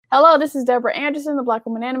Hello, this is Deborah Anderson, the Black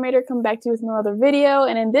Woman Animator, coming back to you with another video.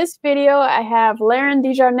 And in this video, I have Laren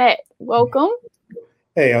DeJarnette. Welcome.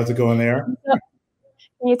 Hey, how's it going there?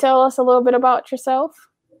 Can you tell us a little bit about yourself?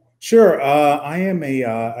 Sure.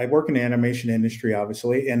 I work in the animation industry,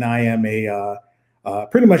 obviously, and I am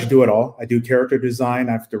pretty much do it all. I do character design,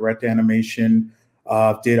 I've directed animation,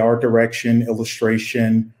 did art direction,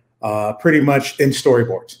 illustration, pretty much in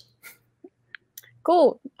storyboards.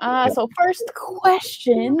 Cool. So first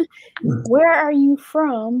question, where are you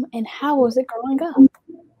from and how was it growing up?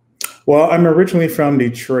 Well, I'm originally from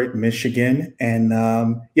Detroit, Michigan, and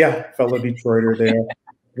fellow Detroiter there,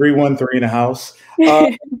 313 in the house.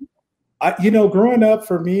 Growing up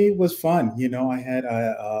for me was fun. I had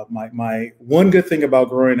my one good thing about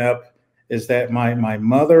growing up is that my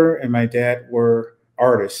mother and my dad were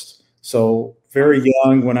artists. So very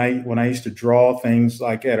young, when I used to draw things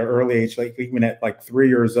like at an early age, like even at like 3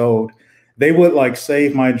 years old, they would like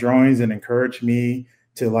save my drawings and encourage me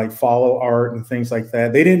to like follow art and things like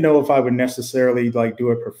that. They didn't know if I would necessarily like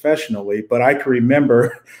do it professionally, but I can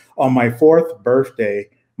remember on my 4th birthday,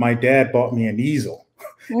 my dad bought me an easel.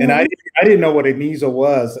 Mm-hmm. And I didn't know what an easel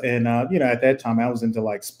was. And, at that time I was into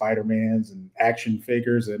like Spider-Mans and action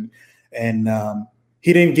figures and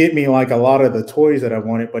he didn't get me like a lot of the toys that I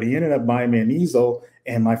wanted, but he ended up buying me an easel.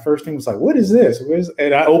 And my first thing was like, what is this?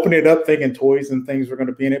 And I opened it up thinking toys and things were going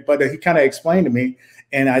to be in it. But he kind of explained to me.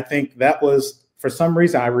 And I think that was, for some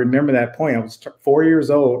reason, I remember that point. I was 4 years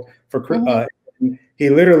old. He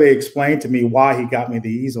literally explained to me why he got me the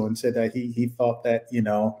easel and said that he thought that,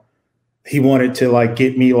 he wanted to like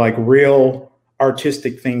get me like real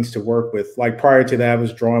artistic things to work with. Like prior to that, I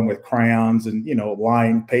was drawing with crayons and,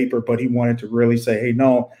 lined paper, but he wanted to really say, hey,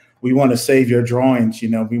 no, we want to save your drawings.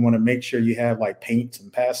 We want to make sure you have like paints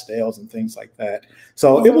and pastels and things like that.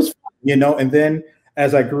 So it was, and then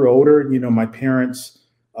as I grew older, my parents,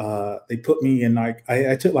 they put me in like,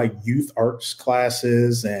 I took like youth arts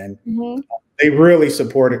classes and they really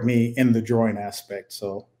supported me in the drawing aspect.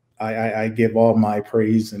 So I give all my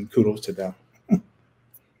praise and kudos to them.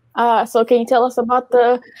 So can you tell us about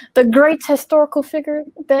the great historical figure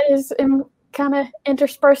that is kind of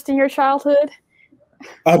interspersed in your childhood?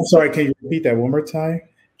 I'm sorry, can you repeat that one more time?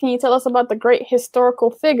 Can you tell us about the great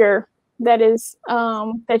historical figure that is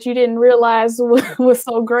that you didn't realize was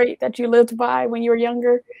so great that you lived by when you were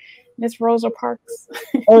younger? Miss Rosa Parks.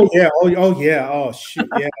 Oh yeah. Oh shoot.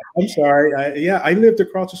 Yeah. I'm sorry. I lived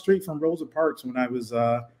across the street from Rosa Parks when I was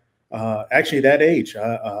actually that age.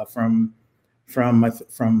 From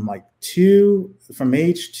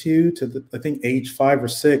age 2 to I think age 5 or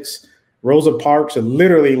 6, Rosa Parks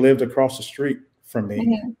literally lived across the street from me.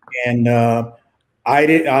 Mm-hmm. And I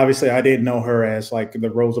didn't know her as like the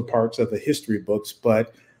Rosa Parks of the history books,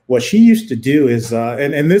 but what she used to do is,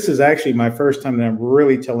 and this is actually my first time that I'm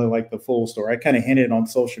really telling like the full story. I kind of hinted on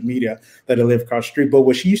social media that I live across the street, but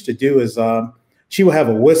what she used to do is she would have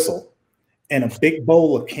a whistle and a big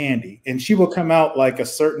bowl of candy. And she will come out like a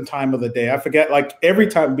certain time of the day. I forget, like every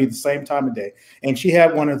time would be the same time of day. And she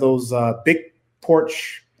had one of those big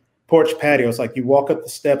porch patios. Like you walk up the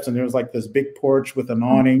steps and there was like this big porch with an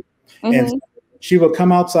awning. Mm-hmm. And she would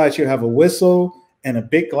come outside. She would have a whistle and a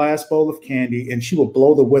big glass bowl of candy. And she would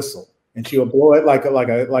blow the whistle. And she would blow it like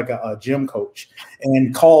a gym coach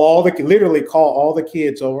and literally call all the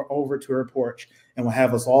kids over to her porch and would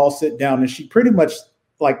have us all sit down. And she pretty much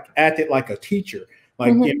like acted like a teacher.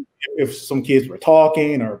 Like if some kids were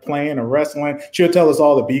talking or playing or wrestling, she would tell us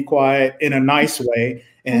all to be quiet in a nice way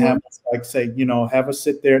and have us like say, have us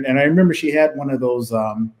sit there. And I remember she had one of those,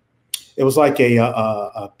 it was like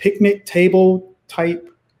a picnic table type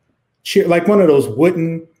chair, like one of those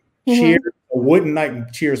wooden chairs, wooden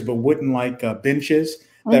like chairs, but wooden like benches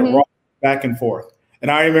that rock back and forth.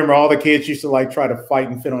 And I remember all the kids used to like try to fight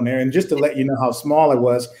and fit on there. And just to let you know how small it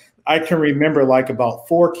was, I can remember like about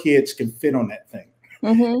 4 kids can fit on that thing.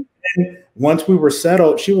 Mm-hmm. And once we were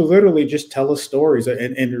settled, she would literally just tell us stories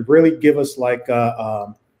and really give us like,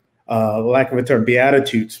 lack of a term,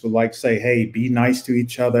 beatitudes, would like say, hey, be nice to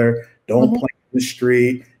each other. Don't play in the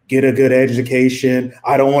street. Get a good education.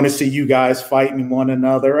 I don't want to see you guys fighting one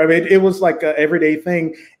another. I mean, it was like an everyday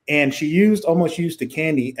thing. And she almost used the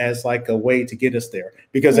candy as like a way to get us there.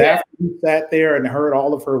 Because after we sat there and heard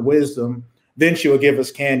all of her wisdom, then she would give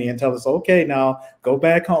us candy and tell us, okay, now go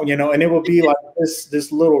back home, and it would be like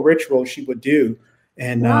this little ritual she would do.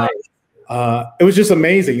 And it was just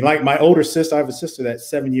amazing. Like my older sister, I have a sister that's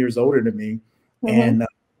 7 years older than me. And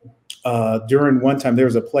during one time there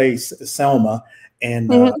was a place, Selma, and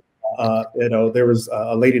there was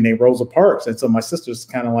a lady named Rosa Parks. And so my sister's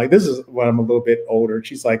kind of like, this is when I'm a little bit older.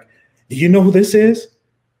 She's like, do you know who this is?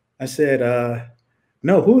 I said,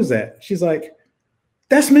 no, who is that? She's like,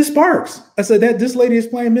 that's Miss Parks. I said, that this lady is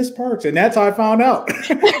playing Miss Parks. And that's how I found out.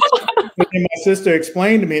 And my sister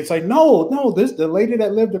explained to me, it's like, no, this the lady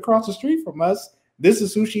that lived across the street from us. This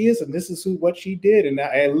is who she is, and this is what she did. And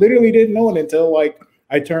I literally didn't know it until like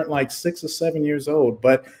I turned like 6 or 7 years old.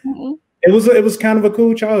 But it was kind of a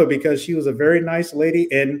cool childhood because she was a very nice lady.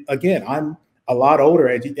 And again, I'm a lot older,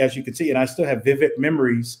 as you can see, and I still have vivid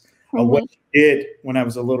memories of what she did when I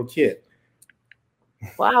was a little kid.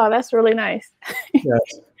 Wow, that's really nice. Yes.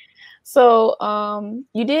 So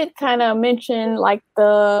you did kind of mention like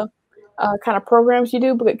the kind of programs you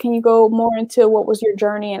do, but can you go more into what was your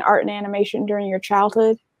journey in art and animation during your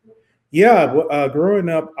childhood? Yeah, growing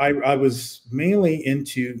up, I was mainly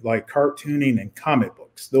into like cartooning and comic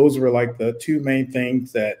books. Those were like the two main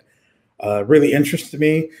things that really interested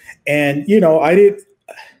me. And, you know,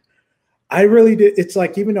 I really did. It's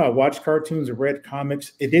like, even though I watched cartoons and read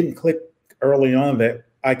comics, it didn't click early on that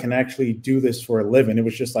I can actually do this for a living. It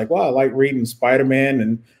was just like, well, I like reading Spider-Man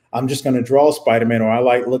and I'm just going to draw Spider-Man, or I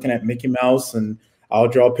like looking at Mickey Mouse and I'll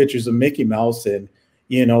draw pictures of Mickey Mouse. And,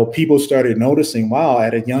 you know, people started noticing, wow,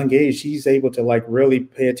 at a young age, he's able to like really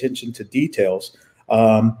pay attention to details.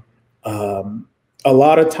 A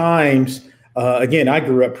lot of times, again, I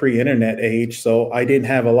grew up pre-internet age, so I didn't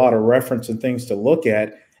have a lot of reference and things to look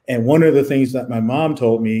at. And one of the things that my mom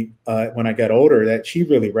told me when I got older that she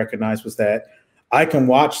really recognized was that I can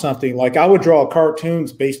watch something like I would draw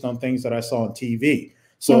cartoons based on things that I saw on TV.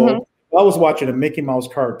 So if I was watching a Mickey Mouse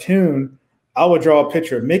cartoon, I would draw a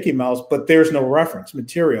picture of Mickey Mouse, but there's no reference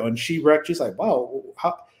material. And she's like, wow,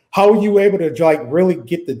 how are you able to like really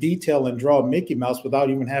get the detail and draw Mickey Mouse without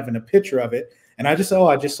even having a picture of it? And I just said,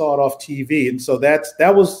 I just saw it off TV. And so that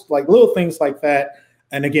was like little things like that.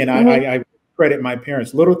 And again, I credit my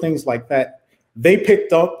parents, little things like that. They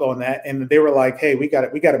picked up on that and they were like, hey, we got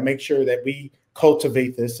to make sure that we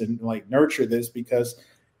cultivate this and like nurture this, because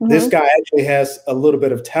this guy actually has a little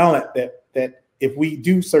bit of talent that if we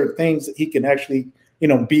do certain things, he can actually, you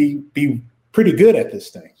know, be pretty good at this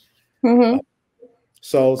thing.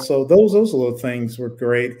 So those little things were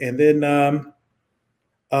great. And then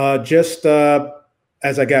just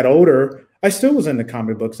as I got older, I still was into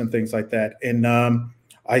comic books and things like that. And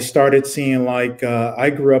I started seeing like I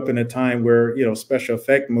grew up in a time where, you know, special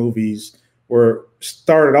effect movies were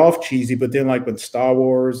started off cheesy, but then like with Star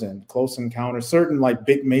Wars and Close Encounters, certain like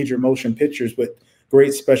big major motion pictures with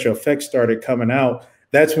great special effects started coming out.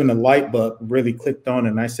 That's when the light bulb really clicked on,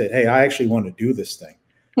 and I said, hey, I actually want to do this thing.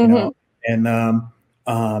 You know? And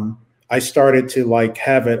I started to like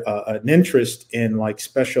have an interest in like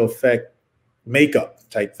special effect makeup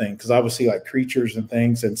type thing, because I would see like creatures and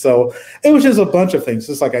things. And so it was just a bunch of things.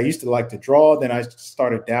 It's like I used to like to draw, then I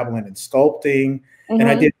started dabbling in sculpting, and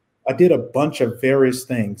I did a bunch of various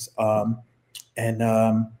things.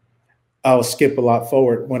 I'll skip a lot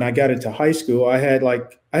forward. When I got into high school, I had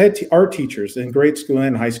art teachers in grade school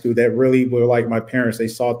and high school that really were like my parents. They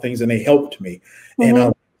saw things and they helped me.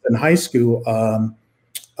 And in high school,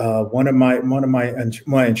 one of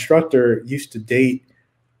my instructor used to date.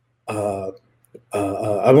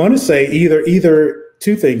 I want to say either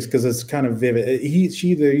two things, because it's kind of vivid. She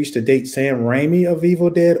either used to date Sam Raimi of Evil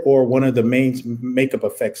Dead or one of the main makeup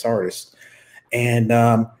effects artists.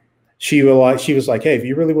 And she was like, hey, if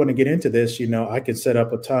you really want to get into this, you know, I could set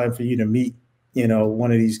up a time for you to meet, you know,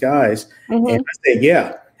 one of these guys. And I said,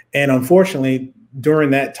 yeah. And unfortunately, during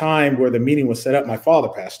that time where the meeting was set up, my father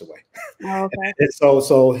passed away. And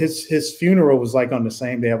so his funeral was like on the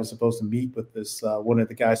same day I was supposed to meet with this one of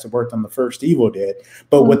the guys that worked on the first Evil Dead.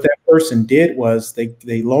 But what that person did was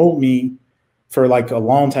they loaned me for like a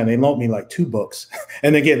long time. They loaned me like 2 books.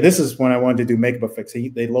 And again, this is when I wanted to do makeup effects.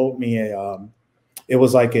 They loaned me it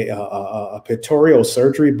was like a pictorial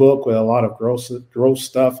surgery book with a lot of gross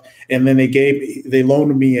stuff. And then they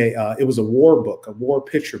loaned me it was a war book, a war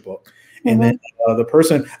picture book. And then the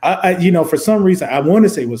person, you know, for some reason, I want to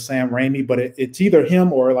say it was Sam Raimi, but it's either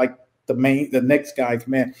him or like the next guy in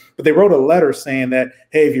command. But they wrote a letter saying that,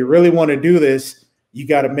 hey, if you really want to do this, you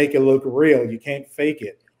got to make it look real. You can't fake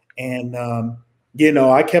it. And, you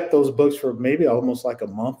know, I kept those books for maybe almost like a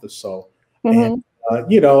month or so. And,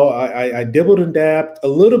 you know, I dibbled and dabbed a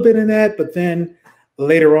little bit in that. But then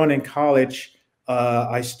later on in college,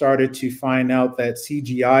 I started to find out that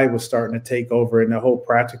CGI was starting to take over, and the whole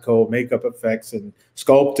practical makeup effects and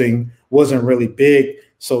sculpting wasn't really big.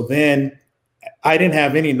 So then I didn't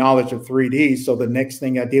have any knowledge of 3D. So the next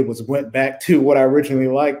thing I did was went back to what I originally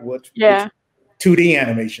liked, which was 2D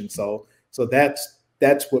animation. So that's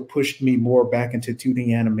what pushed me more back into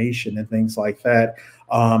 2D animation and things like that.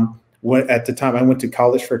 at the time I went to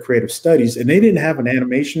College for Creative Studies, and they didn't have an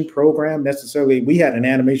animation program necessarily. We had an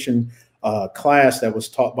animation class that was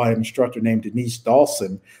taught by an instructor named Denise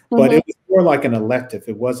Dawson, but it was more like an elective.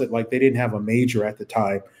 It wasn't like they didn't have a major at the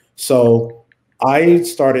time. So I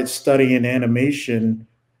started studying animation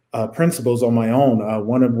principles on my own.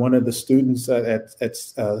 One of the students at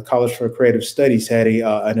College for Creative Studies had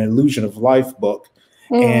an Illusion of Life book,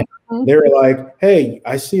 and they were like, "Hey,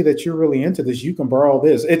 I see that you're really into this. You can borrow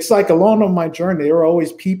this." It's like along on my journey, there were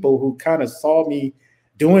always people who kind of saw me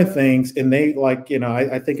doing things, and they like,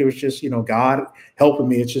 I think it was just, God helping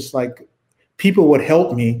me. It's just like people would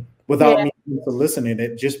help me without me listening to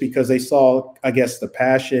it, just because they saw, I guess, the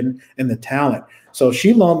passion and the talent. So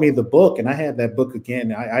she loaned me the book, and I had that book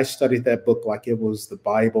again. I studied that book like it was the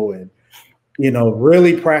Bible, and,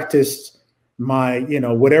 really practiced my,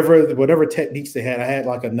 whatever techniques they had. I had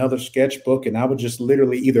like another sketchbook, and I would just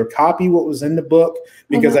literally either copy what was in the book,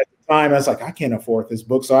 because at the time I was like, I can't afford this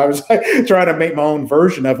book. So I was like trying to make my own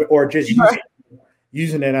version of it, or just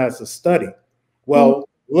using it as a study. Well,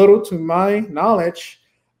 little to my knowledge,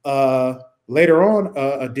 later on,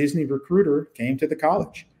 a Disney recruiter came to the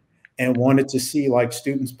college and wanted to see like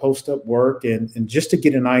students post up work, and just to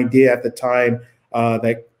get an idea at the time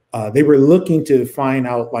that they were looking to find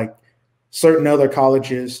out like certain other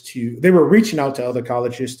colleges they were reaching out to other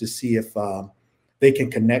colleges to see if they can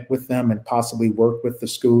connect with them and possibly work with the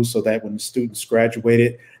school, so that when the students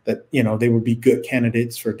graduated, that, they would be good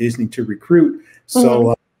candidates for Disney to recruit.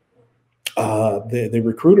 So the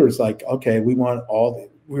recruiter's like, okay, we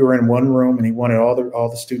were in one room, and he wanted all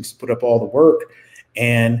the students to put up all the work.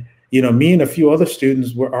 And, me and a few other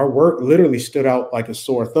students, our work literally stood out like a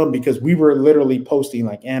sore thumb, because we were literally posting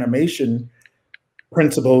like animation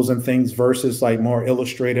principles and things versus like more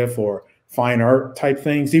illustrative or fine art type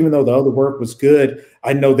things. Even though the other work was good,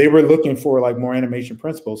 I know they were looking for like more animation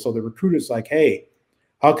principles. So the recruiter's like, hey,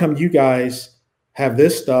 how come you guys have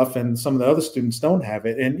this stuff and some of the other students don't have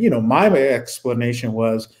it? And, my explanation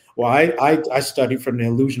was, well, I studied from the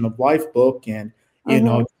Illusion of Life book, and,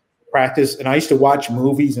 practice. And I used to watch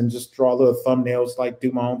movies and just draw little thumbnails, like do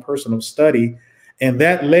my own personal study. And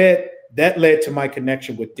that led to my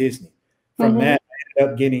connection with Disney. From that, I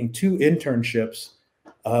ended up getting 2 internships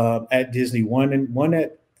at Disney. One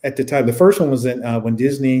at the time, the first one was in when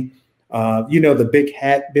Disney, the big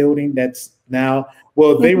hat building that's now,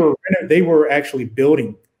 well, they were actually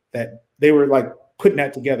building that. They were like putting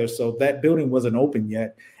that together. So that building wasn't open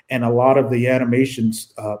yet. And a lot of the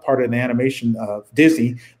animations, part of the animation of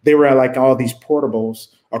Disney, they were like all these portables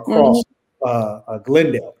across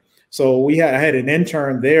Glendale. So I had an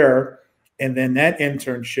intern there, and then that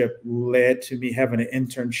internship led to me having an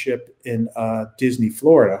internship in Disney,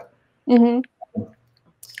 Florida. And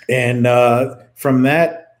from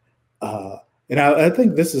that, and I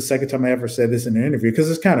think this is the second time I ever said this in an interview,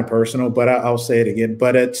 because it's kind of personal, but I'll say it again.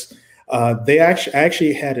 But it's they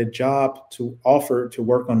actually had a job to offer to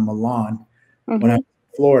work on Mulan when I was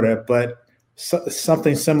in Florida, but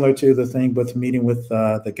something similar to the thing with meeting with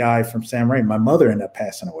the guy from Sam Raimi. My mother ended up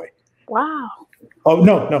passing away. Wow. Oh,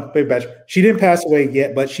 no, big batch. She didn't pass away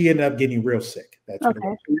yet, but she ended up getting real sick. That's what it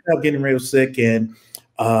was. She ended up getting real sick, and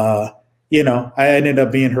I ended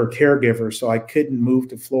up being her caregiver, so I couldn't move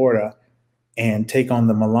to Florida and take on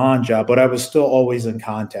the Mulan job, but I was still always in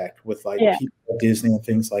contact with like people at Disney and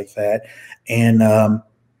things like that. And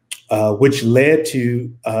which led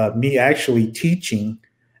to me actually teaching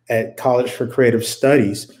at College for Creative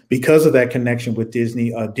Studies because of that connection with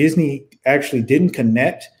Disney. Disney actually didn't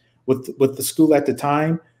connect with the school at the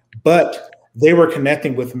time, but they were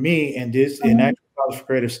connecting with me, and actually College for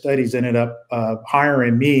Creative Studies ended up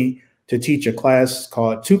hiring me to teach a class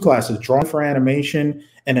called 2 classes, Drawing for Animation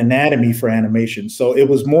and Anatomy for Animation. So it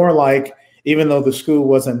was more like, even though the school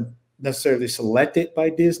wasn't necessarily selected by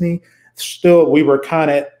Disney, still we were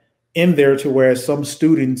kind of in there to where some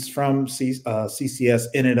students from CCS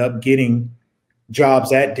ended up getting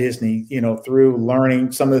jobs at Disney, through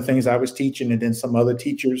learning some of the things I was teaching. And then some other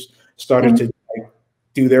teachers started to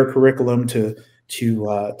do their curriculum to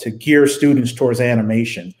gear students towards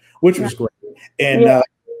animation, which was great. And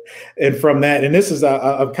and from that, and this is,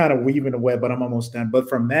 I'm kind of weaving the web, but I'm almost done. But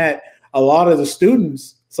from that, a lot of the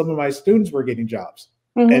students, some of my students were getting jobs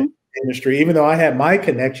in the industry. Even though I had my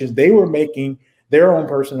connections, they were making their own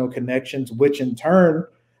personal connections, which in turn,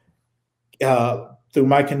 through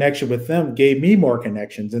my connection with them, gave me more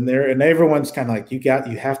connections. And everyone's kind of like, you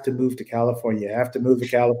have to move to California. You have to move to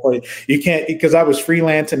California. You can't, because I was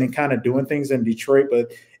freelancing and kind of doing things in Detroit,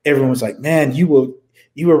 but everyone was like, man, you will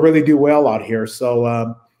really do well out here.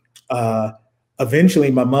 So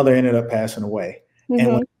eventually my mother ended up passing away.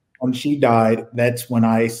 And when when she died, that's when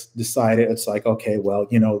I decided it's like, okay, well,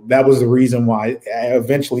 that was the reason why I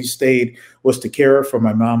eventually stayed, was to care for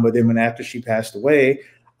my mom. But then after she passed away,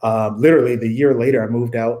 literally the year later, I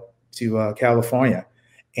moved out to California.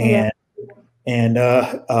 And when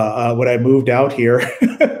I moved out here,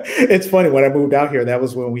 it's funny, when I moved out here, that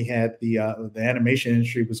was when we had the animation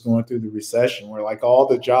industry was going through the recession, where like all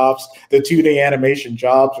the jobs, the 2D animation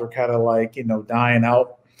jobs were kind of like, dying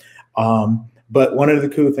out. But one of the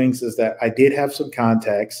cool things is that I did have some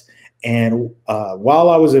contacts. And while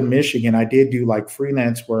I was in Michigan, I did do like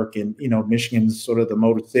freelance work, and Michigan's sort of the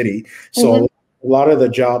Motor City. So a lot of the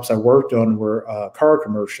jobs I worked on were car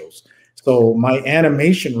commercials. So my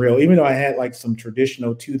animation reel, even though I had like some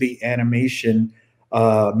traditional 2D animation,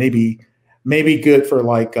 maybe good for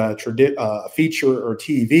like feature or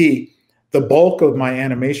TV, the bulk of my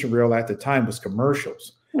animation reel at the time was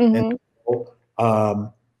commercials. And so,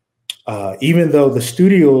 even though the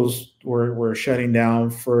studios were shutting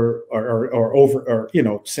down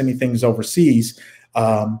or sending things overseas,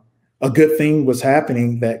 a good thing was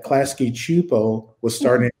happening, that Klasky Csupo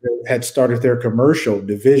had started their commercial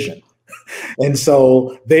division. And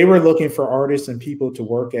so they were looking for artists and people to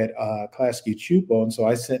work at Klasky Csupo. And so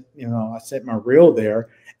I sent my reel there,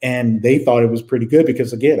 and they thought it was pretty good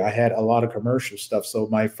because, again, I had a lot of commercial stuff. So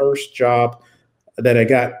my first job that I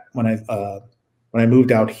got when I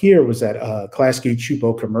moved out here was at Klasky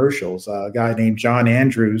Csupo Commercials. A guy named John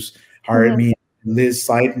Andrews hired me, Liz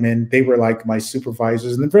Seidman. They were like my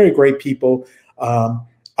supervisors, and they're very great people.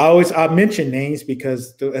 I mention names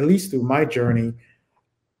because at least through my journey,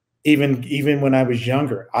 even when I was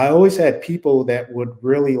younger, I always had people that would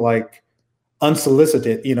really like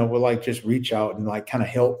unsolicited, would like just reach out and like kind of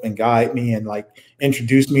help and guide me and like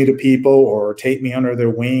introduce me to people or take me under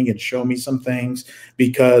their wing and show me some things.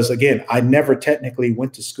 Because again, I never technically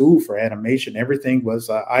went to school for animation. Everything was,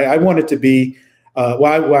 I wanted to be,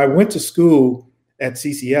 when I went to school at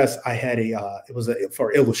CCS, I had it was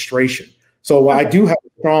for illustration. So I do have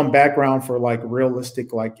a strong background for like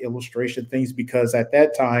realistic, like illustration things, because at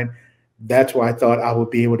that time, that's why I thought I would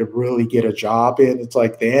be able to really get a job in. It's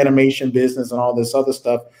like the animation business and all this other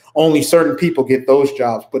stuff. Only certain people get those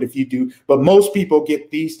jobs. But most people get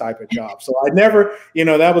these type of jobs. So I never,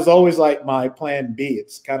 that was always like my plan B.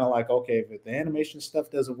 It's kind of like, okay, if the animation stuff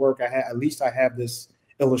doesn't work, at least I have this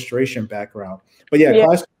illustration background. But yeah.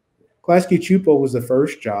 Klasky Csupo was the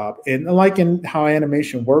first job. And like in how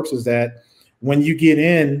animation works is that when you get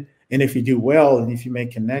in, and if you do well, and if you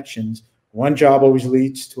make connections, one job always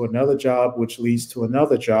leads to another job, which leads to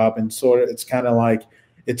another job. And sort of, it's kind of like,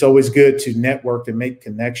 it's always good to network and make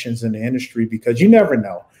connections in the industry, because you never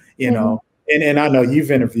know, and I know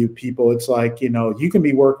you've interviewed people. It's like, you can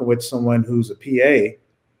be working with someone who's a PA,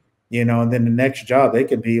 and then the next job, they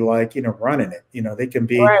can be like, running it, they can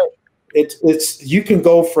be, it's, you can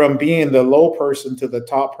go from being the low person to the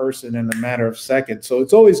top person in a matter of seconds. So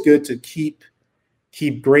it's always good to keep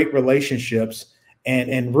great relationships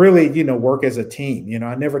and really, work as a team.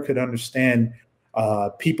 I never could understand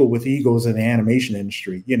people with egos in the animation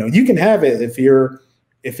industry. You can have it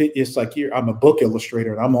it's like I'm a book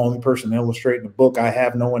illustrator and I'm the only person illustrating the book. I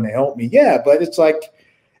have no one to help me. Yeah, but it's like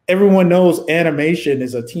everyone knows animation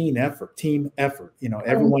is a team effort.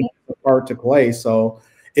 Everyone has a part to play. So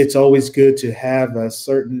it's always good to have a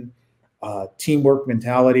certain teamwork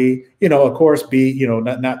mentality. Of course, be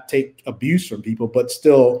not take abuse from people, but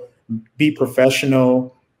still be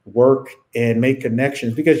professional, work, and make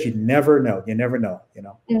connections, because you never know.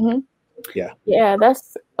 Yeah,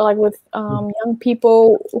 that's like with young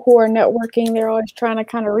people who are networking, they're always trying to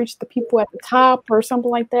kind of reach the people at the top or something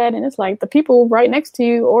like that, and it's like the people right next to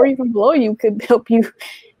you or even below you could help you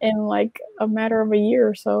in like a matter of a year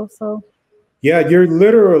or so. Yeah, you're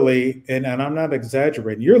literally, and I'm not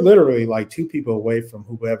exaggerating, you're literally like two people away from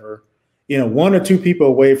whoever, one or two people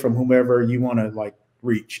away from whomever you want to like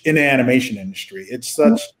reach in the animation industry. It's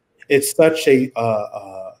such a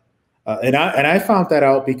and I found that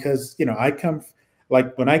out because I come,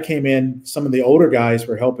 like when I came in, some of the older guys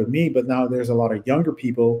were helping me, but now there's a lot of younger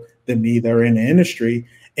people than me that are in the industry,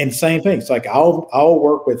 and same thing. It's like I'll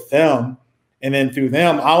work with them, and then through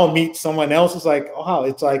them I'll meet someone else. It's like, oh wow,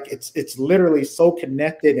 it's like it's literally so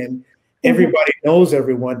connected, and everybody knows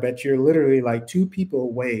everyone, but you're literally like two people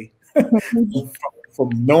away from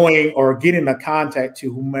knowing or getting a contact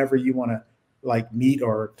to whomever you want to like meet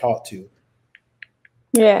or talk to.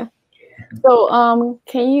 Yeah. So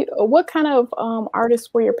what kind of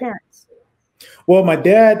artists were your parents? Well, my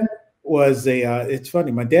dad was it's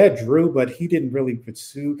funny, my dad drew, but he didn't really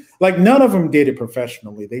pursue, like none of them did it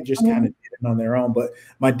professionally. They just kind of did it on their own. But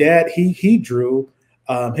my dad, he drew.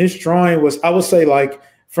 His drawing was, I would say, like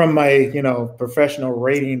from my, you know, professional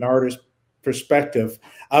rating artist perspective,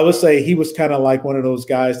 I would say he was kind of like one of those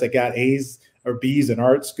guys that got A's or B's in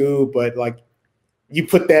art school, but like you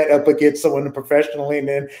put that up against someone professionally, and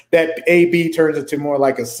then that A-B turns into more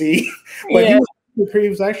like a C. But Yeah. he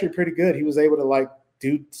was actually pretty good. He was able to like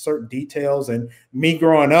do certain details. And me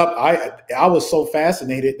growing up, I was so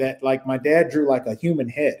fascinated that like my dad drew like a human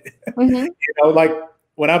head. Mm-hmm. You know, like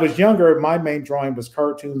when I was younger, my main drawing was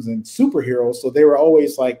cartoons and superheroes. So they were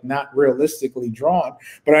always like not realistically drawn.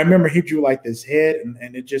 But I remember he drew like this head, and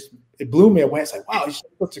it blew me away. It's like, wow, he's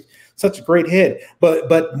such a great head. But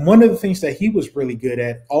one of the things that he was really good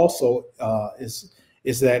at also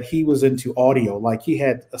is that he was into audio. Like he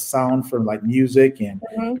had a sound for like music, and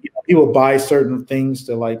Mm-hmm. you know, he would buy certain things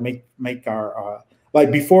to like make our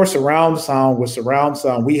like before surround sound was surround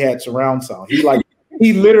sound, we had surround sound.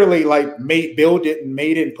 He literally like built it and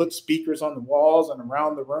made it and put speakers on the walls and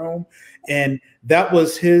around the room. And that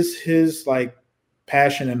was his like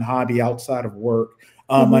passion and hobby outside of work.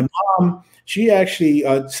 My mom, she actually,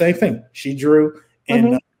 same thing. She drew,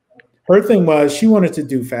 and her thing was she wanted to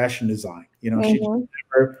do fashion design. You know,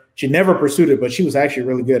 she never pursued it, but she was actually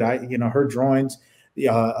really good. Her drawings,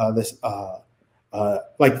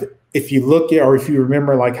 like if you look at, or if you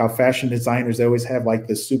remember like how fashion designers, they always have like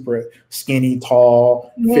this super skinny,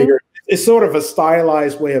 tall figure. It's sort of a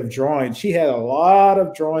stylized way of drawing. She had a lot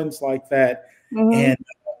of drawings like that. And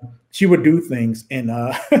she would do things. And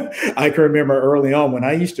I can remember early on when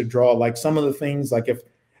I used to draw, like some of the things, like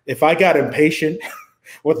if I got impatient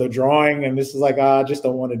with a drawing and this is like, I just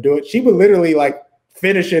don't want to do it, she would literally like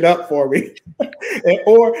finish it up for me.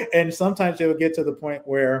 and sometimes it would get to the point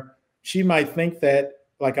where she might think that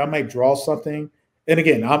like I might draw something. And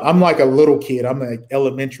again, I'm like a little kid. I'm like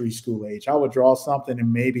elementary school age. I would draw something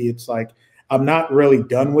and maybe it's like, I'm not really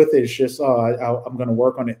done with it. It's just, I'm going to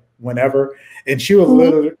work on it whenever. And she would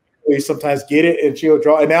literally sometimes get it and she'll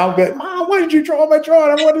draw. And now I'm like, Mom, why did you draw my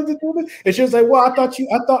drawing? I wanted to do this. And she was like, well, I thought you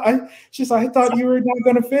were not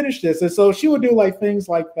going to finish this. And so she would do like things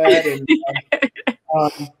like that. And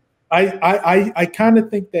I kind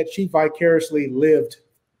of think that she vicariously lived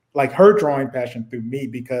like her drawing passion through me,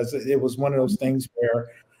 because it was one of those things where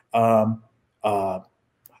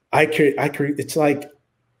it's like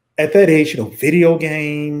at that age, you know, video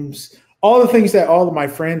games, all the things that all of my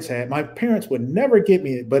friends had, my parents would never get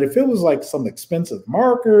me. But if it was like some expensive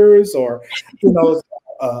markers or, you know,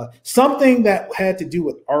 something that had to do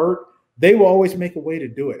with art, they will always make a way to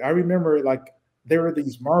do it. I remember like there were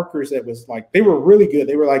these markers that was like, they were really good.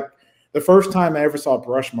 They were like, the first time I ever saw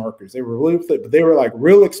brush markers, they were really thick, but they were like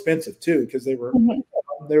real expensive too, because they were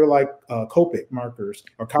like Copic markers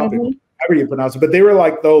or Copic, however you pronounce it. But they were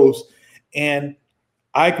like those. And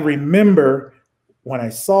I remember when I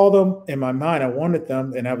saw them in my mind, I wanted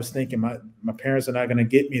them, and I was thinking my parents are not going to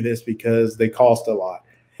get me this because they cost a lot.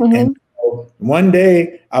 And so one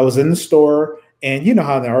day I was in the store. And you know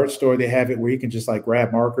how in the art store, they have it where you can just like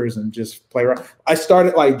grab markers and just play around. I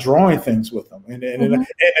started like drawing things with them. And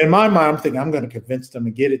in my mind, I'm thinking I'm going to convince them to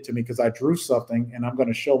get it to me because I drew something and I'm going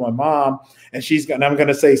to show my mom, and I'm going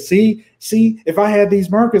to say, see, if I had these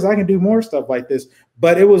markers, I can do more stuff like this.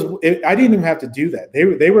 But I didn't even have to do that.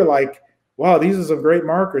 They were like, wow, these are some great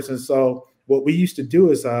markers. And so what we used to do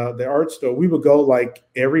is the art store, we would go like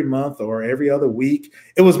every month or every other week.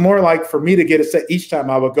 It was more like for me to get a set each time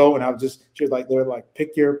I would go, and she was like, they're like,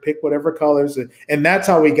 pick whatever colors. And that's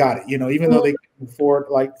how we got it. You know, even though they couldn't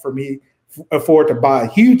afford to buy a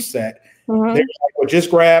huge set, they were like, well, just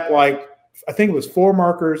grab like, I think it was 4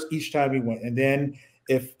 markers each time we went. And then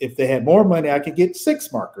if they had more money, I could get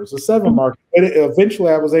 6 markers or 7 markers. But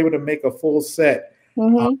eventually I was able to make a full set.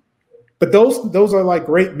 But those are like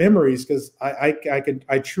great memories, because I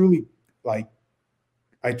truly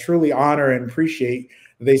honor and appreciate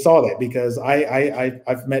they saw that, because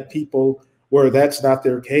I've met people where that's not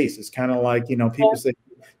their case. It's kind of like, you know, people say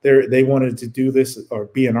they wanted to do this or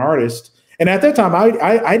be an artist, and at that time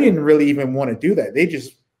I didn't really even want to do that. They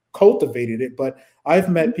just cultivated it. But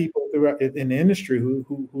I've met people throughout in the industry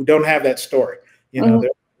who don't have that story. You know,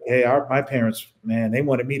 hey, my parents, man, they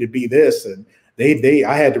wanted me to be this, and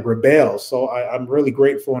I had to rebel. So I'm really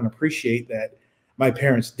grateful and appreciate that my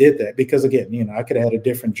parents did that, because again, you know, I could have had a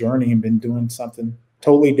different journey and been doing something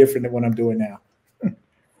totally different than what I'm doing now.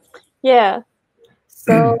 Yeah.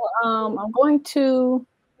 So I'm going to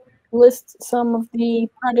list some of the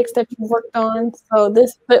projects that you've worked on. So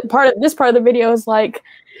this part of the video is like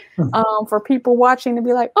for people watching to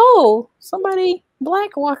be like, oh, somebody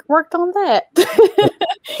Black worked on that.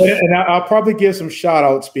 And I'll probably give some shout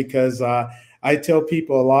outs, because I tell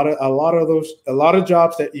people a lot of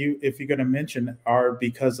jobs that if you're going to mention are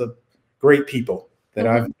because of great people. that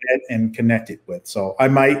I've met and connected with. So I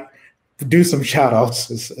might do some shout outs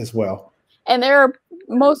as well. And there are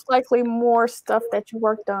most likely more stuff that you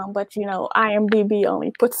worked on, but you know, IMDb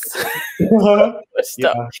only puts stuff.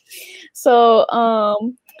 Yeah. So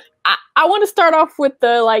I want to start off with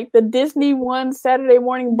the Disney One Saturday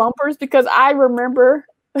morning bumpers, because I remember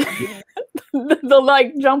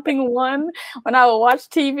the jumping one when I would watch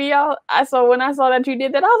TV. When I saw that you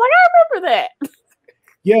did that, I was like, I remember that.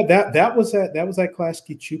 Yeah, that was at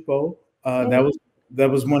Klasky Csupo. That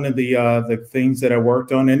was one of the things that I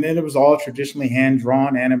worked on, and it was all traditionally hand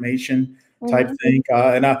drawn animation type thing.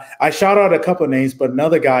 And I shout out a couple of names, but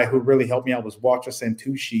another guy who really helped me out was Walter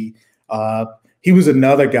Santucci. He was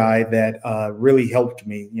another guy that really helped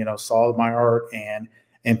me, you know, saw my art and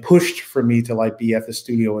pushed for me to be at the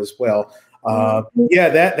studio as well. Yeah,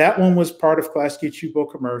 that one was part of Klasky Csupo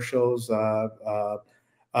commercials.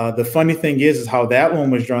 The funny thing is how that one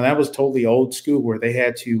was drawn. That was totally old school, where they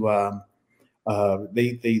had to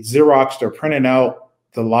they Xeroxed or printed out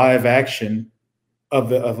the live action of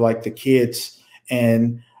the kids,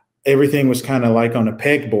 and everything was kind of like on a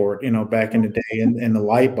pegboard, you know, back in the day, in the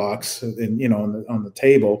light box, and you know, on the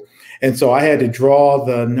table. And so I had to draw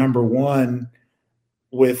the number one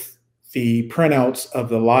with the printouts of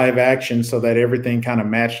the live action so that everything kind of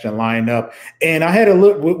matched and lined up. And I had to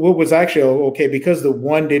look what was actually okay, because the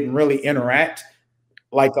one didn't really interact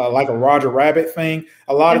like a Roger Rabbit thing.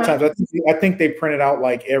 A lot of times I think they printed out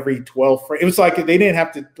like every 12 frames. It was like they didn't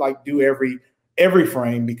have to do every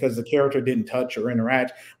frame because the character didn't touch or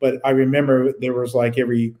interact. But I remember there was like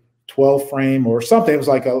every 12 frame or something. It was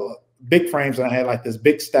like a big frames, and I had like this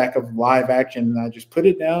big stack of live action, and I just put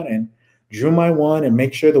it down and drew my one and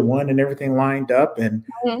make sure the one and everything lined up. And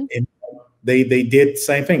they did the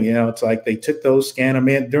same thing. You know, it's like they took those, scanned them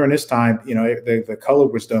in. During this time, you know, the color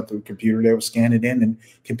was done through computer. They would scan it in and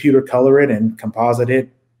computer color it and composite it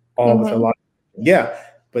all with a lot. Yeah,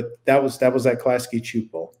 but that was at Klasky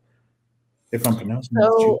Csupo, if I'm pronouncing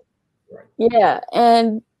that right. Yeah,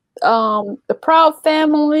 and the Proud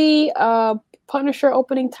Family, Punisher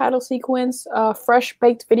opening title sequence, Fresh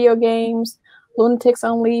Baked video games, Lunatics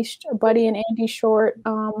Unleashed, Buddy and Andy short,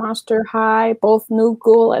 Monster High, both New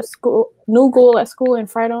Ghoul at School and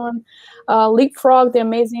Fright On, Leapfrog, the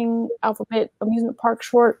Amazing Alphabet Amusement Park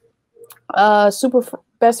short, Super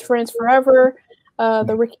Best Friends Forever,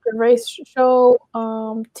 the Ricky Gervais Show,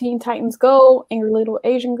 Teen Titans Go, Angry Little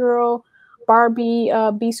Asian Girl, Barbie,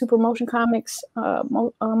 B Super Motion Comics,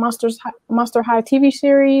 Monster High TV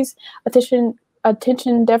series,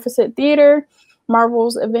 Attention Deficit Theater,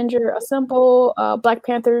 Marvel's Avenger Assemble, Black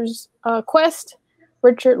Panther's Quest,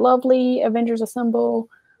 Richard Lovely, Avengers Assemble,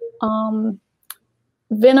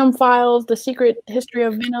 Venom Files, The Secret History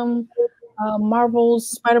of Venom, Marvel's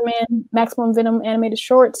Spider-Man, Maximum Venom animated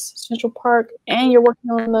shorts, Central Park, and you're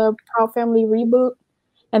working on the Proud Family reboot.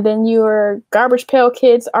 And then you're Garbage Pail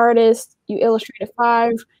Kids artist. You illustrated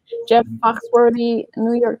 5 Jeff Foxworthy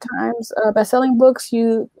New York Times best-selling books.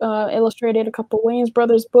 You illustrated a couple Williams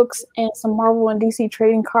Brothers books and some Marvel and DC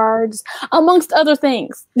trading cards, amongst other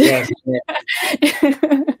things. Yes.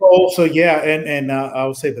 So yeah, and I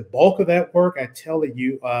would say the bulk of that work, I tell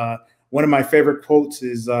you, one of my favorite quotes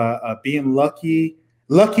is being lucky.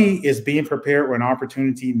 Lucky is being prepared when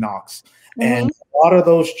opportunity knocks. And a lot of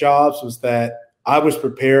those jobs was that I was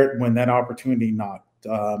prepared when that opportunity knocked.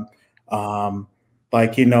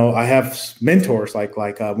 Like, you know, I have mentors, like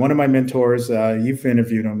one of my mentors, you've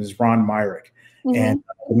interviewed him, is Ron Myrick. And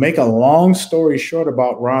to make a long story short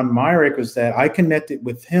about Ron Myrick, was that I connected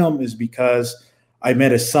with him is because I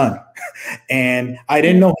met his son. And I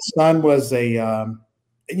didn't know his son was a,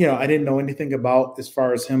 you know, I didn't know anything about as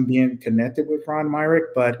far as him being connected with Ron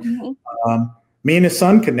Myrick, but me and his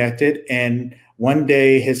son connected. And one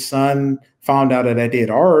day his son found out that I did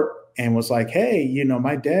art and was like, hey, you know,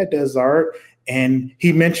 my dad does art. And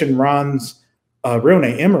he mentioned Ron's real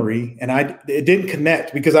name, Emery. And it didn't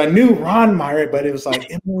connect because I knew Ron Myrick, but it was like,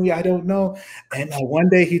 Emery, I don't know. And one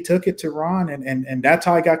day he took it to Ron, and that's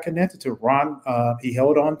how I got connected to Ron. He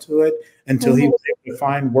held on to it until he was able to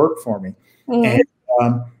find work for me.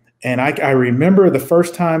 And I remember the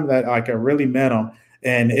first time that I really met him,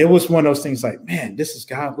 and it was one of those things like, man, this is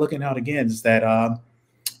God looking out again, is that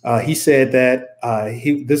he said that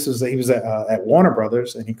he was at Warner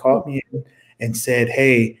Brothers, and he called me in and said,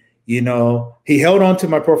 hey, you know, he held on to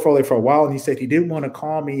my portfolio for a while, and he said he didn't want to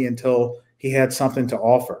call me until he had something to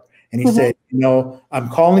offer. And he said, you know, I'm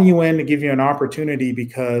calling you in to give you an opportunity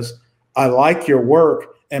because I like your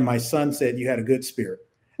work, and my son said you had a good spirit.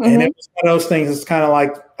 And it was one of those things. It's kind of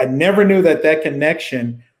like I never knew that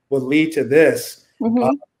connection would lead to this.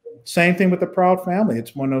 same thing with the Proud Family.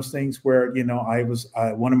 It's one of those things where, you know,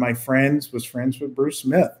 one of my friends was friends with Bruce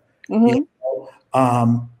Smith, you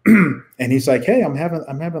know? And he's like, hey, I'm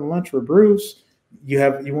having lunch with Bruce. You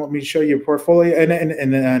want me to show you a portfolio?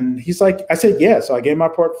 And he's like, I said, yeah. So I gave my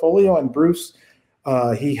portfolio, and Bruce,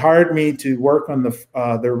 he hired me to work on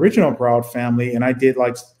the original Proud Family, and I did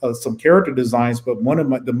like some character designs. But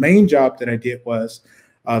the main job that I did was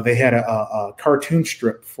they had a cartoon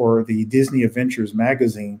strip for the Disney Adventures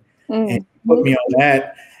magazine, and he put me on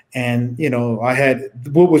that. And you know,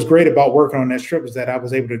 what was great about working on that strip was that I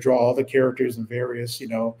was able to draw all the characters in various, you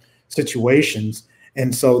know, situations.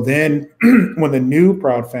 And so then when the new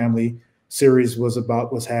Proud Family series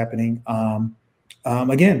was happening,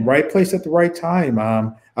 again, right place at the right time.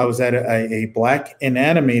 I was at a Black and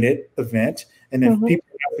Animated event. And if people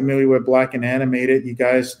are not familiar with Black and Animated, you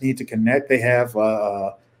guys need to connect. They have,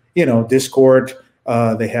 you know, Discord.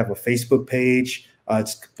 They have a Facebook page.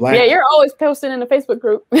 It's Black. Yeah, you're always posting in the Facebook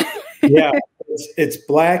group. Yeah, it's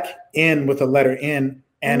Black N with a letter N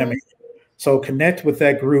Animated. So connect with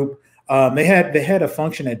that group. They had a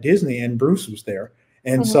function at Disney, and Bruce was there.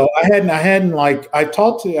 And so I hadn't like, I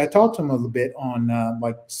talked to him a little bit on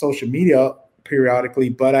like social media periodically,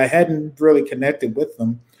 but I hadn't really connected with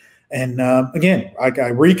them. And again, I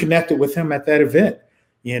reconnected with him at that event,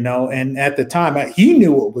 you know, and at the time he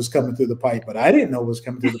knew what was coming through the pipe, but I didn't know what was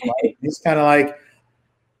coming through the pipe. It's kind of like,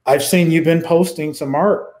 I've seen you've been posting some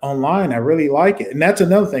art online. I really like it. And that's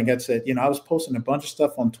another thing I said, you know, I was posting a bunch of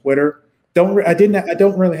stuff on Twitter. I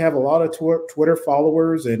don't really have a lot of Twitter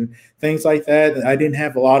followers and things like that. I didn't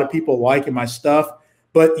have a lot of people liking my stuff,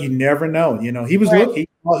 but you never know. You know, he was looking.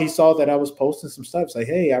 He saw that I was posting some stuff. Say,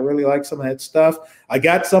 hey, I really like some of that stuff. I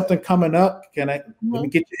got something coming up. Let me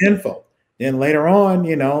get your info. Then later on,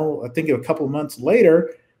 you know, I think a couple of months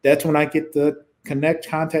later, that's when I get the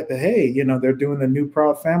contact that, hey, you know, they're doing a new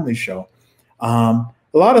Proud Family show.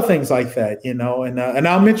 A lot of things like that, you know, and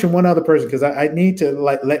I'll mention one other person because I need to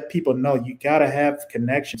let people know you got to have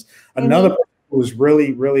connections. Another person who was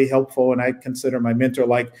really, really helpful, and I consider my mentor,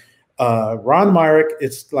 like Ron Myrick.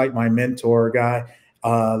 It's like my mentor guy.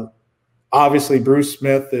 Obviously, Bruce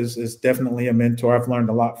Smith is definitely a mentor. I've learned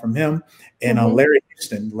a lot from him. And Larry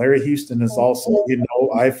Houston. Larry Houston is also, you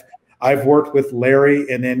know, I've worked with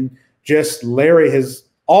Larry, and then just Larry has.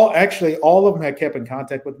 All of them have kept in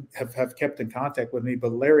contact with me,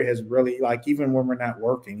 but Larry has really, like, even when we're not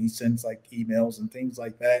working, he sends like emails and things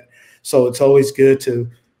like that. So it's always good to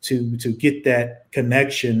get that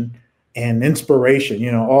connection and inspiration.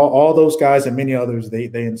 You know, all those guys and many others, they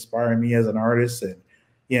inspire me as an artist. And,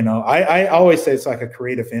 you know, I always say it's like a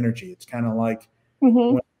creative energy. It's kind of like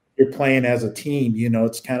when you're playing as a team, you know,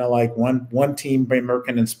 it's kind of like one team member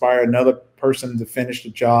can inspire another person to finish the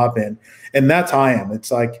job, and that's how I am. It's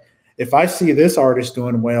like, if I see this artist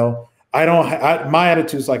doing well, my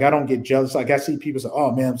attitude is like, I don't get jealous. Like, I see people say,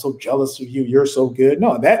 oh man, I'm so jealous of you, you're so good.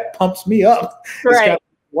 No, that pumps me up. Right.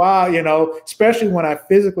 Wow, you know, especially when I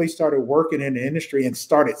physically started working in the industry and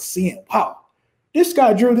started seeing, wow, this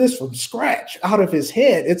guy drew this from scratch out of his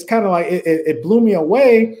head. It's kind of like it blew me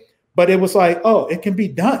away. But it was like, oh, it can be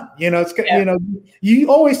done. You know, it's you know, you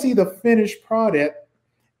always see the finished product,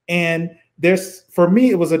 and for me,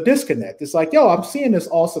 it was a disconnect. It's like, yo, I'm seeing this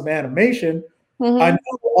awesome animation. I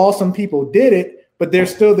know awesome people did it, but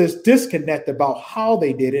there's still this disconnect about how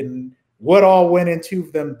they did it and what all went into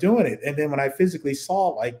them doing it. And then when I physically saw,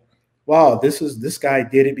 like, wow, this guy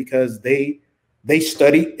did it because they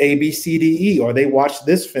studied A, B, C, D, E, or they watched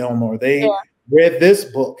this film, or they read this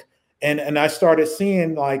book. And I started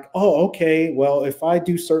seeing, like, oh, okay, well, if I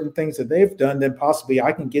do certain things that they've done, then possibly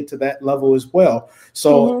I can get to that level as well.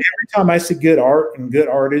 So every time I see good art and good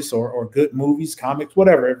artists or good movies, comics,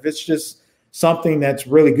 whatever, if it's just something that's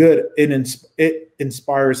really good, it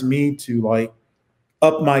inspires me to, like,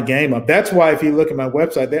 up my game up. That's why if you look at my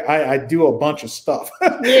website, I do a bunch of stuff.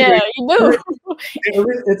 Yeah, you do.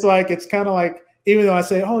 It's kind of like, even though I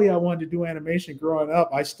say, oh yeah, I wanted to do animation growing up,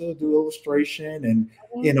 I still do illustration and,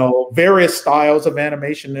 you know, various styles of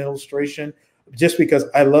animation and illustration, just because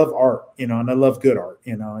I love art, you know, and I love good art,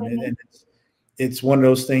 you know, and it's one of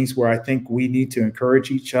those things where I think we need to encourage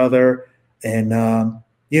each other and,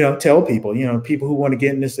 you know, tell people, you know, people who want to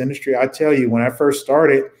get in this industry. I tell you, when I first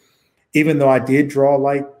started, even though I did draw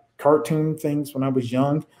like cartoon things when I was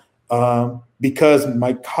young, because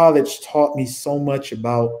my college taught me so much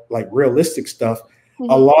about like realistic stuff.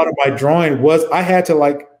 A lot of my drawing I had to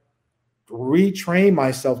like retrain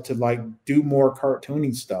myself to like do more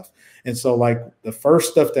cartoony stuff. And so like the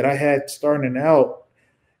first stuff that I had starting out,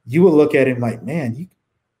 you would look at him like, man,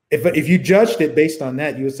 if you judged it based on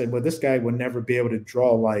that, you would say, well, this guy would never be able to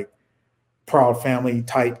draw like Proud Family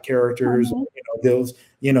type characters. Mhm. Those,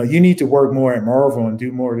 you need to work more at Marvel and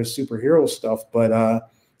do more of the superhero stuff. But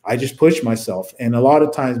I just push myself. And a lot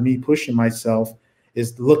of times me pushing myself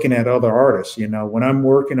is looking at other artists. When I'm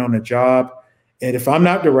working on a job, and if I'm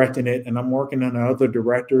not directing it and I'm working on other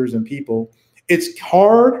directors and people, it's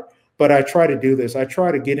hard, but I try to do this. I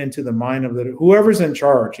try to get into the mind of whoever's in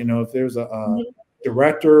charge. If there's a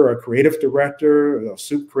director, a creative director, a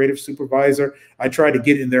creative supervisor, I try to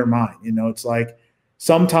get in their mind. It's like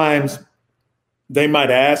sometimes they might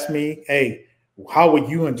ask me, hey, how would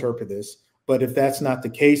you interpret this? But if that's not the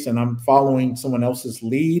case and I'm following someone else's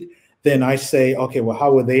lead, then I say, okay, well,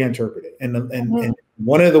 how would they interpret it? And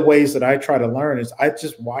one of the ways that I try to learn is I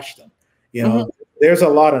just watch them. There's a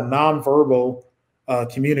lot of nonverbal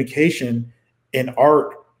communication in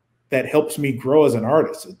art that helps me grow as an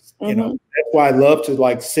artist. That's why I love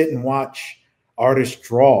to sit and watch artists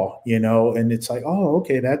draw, and it's like, oh,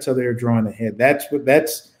 okay, that's how they're drawing ahead. That's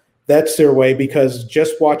their way, because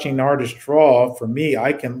just watching artists draw, for me,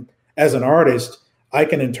 I can, as an artist, I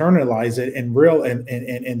can internalize it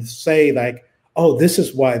and say like, oh, this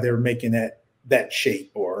is why they're making that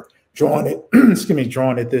shape or drawing it,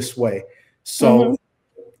 drawing it this way. So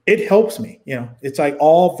it helps me, it's like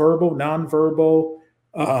all verbal, nonverbal,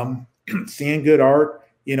 seeing good art,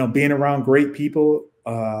 being around great people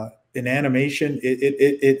in animation,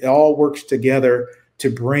 it all works together to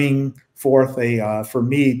bring forth for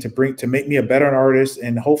me to make me a better artist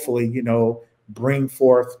and hopefully, bring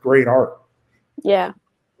forth great art. Yeah.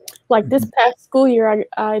 Like this past school year,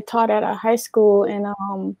 I taught at a high school, and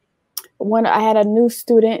when I had a new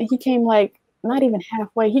student, he came like not even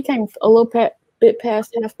halfway. He came a little bit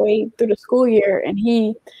past halfway through the school year, and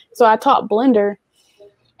so I taught Blender,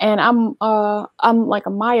 and I'm like a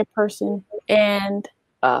Maya person, and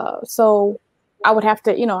so I would have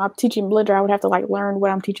to, I'm teaching Blender. I would have to learn what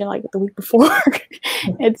I'm teaching the week before.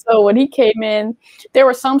 And so when he came in, there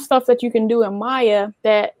was some stuff that you can do in Maya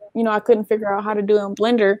that, I couldn't figure out how to do in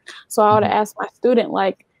Blender. So I would ask my student,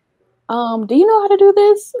 do you know how to do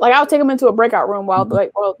this? I would take him into a breakout room while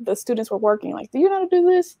the students were working. Do you know how to do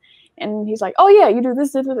this? And he's like, oh yeah, you do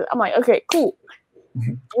this. I'm like, okay, cool.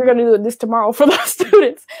 We're gonna do this tomorrow for the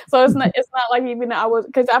students. So it's not like even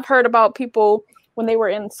because I've heard about people when they were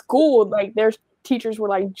in school, their teachers were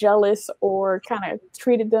jealous or kind of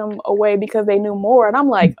treated them away because they knew more. And I'm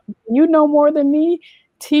like, you know more than me?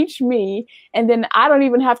 Teach me, and then I don't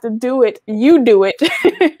even have to do it. You do it. Yeah.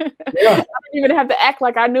 I don't even have to act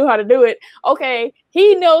like I knew how to do it. Okay,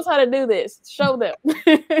 he knows how to do this. Show them.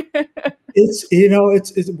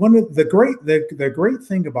 It's one of the great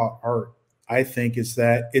thing about art, I think, is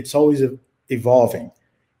that it's always evolving.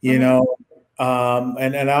 And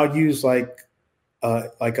I'll use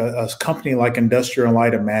a company like Industrial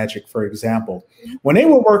Light of Magic, for example. When they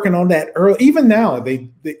were working on that early, even now, they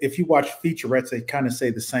if you watch featurettes, they kind of say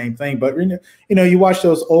the same thing. But you watch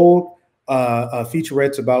those old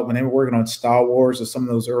featurettes about when they were working on Star Wars or some of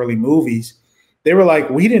those early movies. They were like,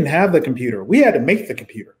 we didn't have the computer; we had to make the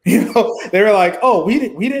computer. They were like, oh,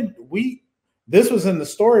 this was in the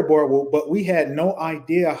storyboard, but we had no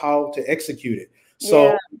idea how to execute it.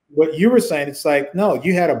 So what you were saying, it's like, no,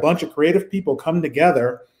 you had a bunch of creative people come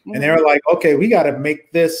together and they're like, okay, we got to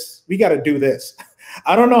make this, we got to do this.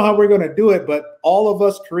 I don't know how we're going to do it, but all of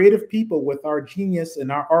us creative people with our genius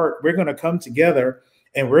and our art, we're going to come together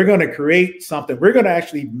and we're going to create something. We're going to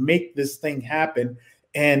actually make this thing happen.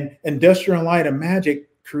 And Industrial Light of Magic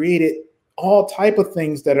created all type of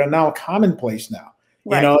things that are now commonplace now.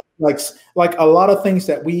 Right. Like a lot of things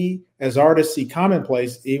that we as artists see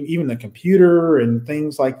commonplace, even the computer and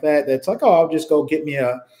things like that. That's like, oh, I'll just go get me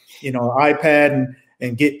a, iPad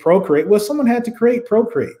and get Procreate. Well, someone had to create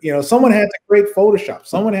Procreate. Someone had to create Photoshop.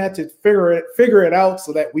 Someone had to figure it out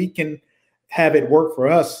so that we can have it work for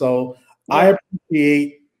us. So I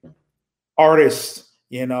appreciate artists.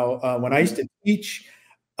 When I used to teach,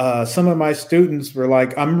 some of my students were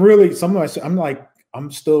like, I'm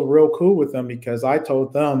still real cool with them because I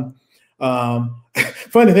told them,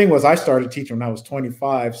 funny thing was I started teaching when I was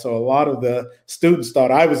 25. So a lot of the students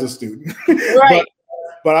thought I was a student, right.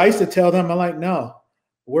 but I used to tell them, I'm like, no,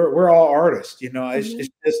 we're all artists. It's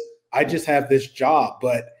just, I just have this job,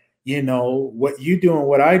 but what you do and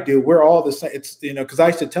what I do, we're all the same. It's, cause I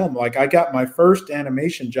used to tell them, I got my first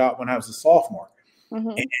animation job when I was a sophomore.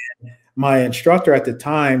 And my instructor at the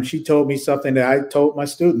time, she told me something that I told my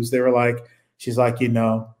students. They were like, she's like,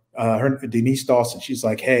 her Denise Dawson. She's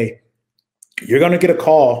like, hey, you're gonna get a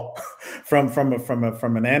call from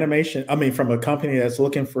an animation. From a company that's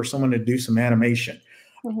looking for someone to do some animation.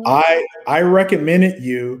 I recommended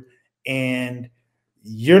you, and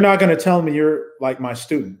you're not going to tell me you're like my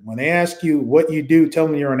student. When they ask you what you do, tell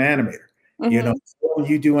them you're an animator. You know,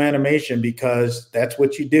 you do animation because that's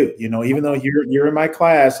what you do. You know, even though you're in my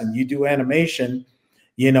class and you do animation,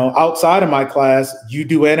 you know, outside of my class, you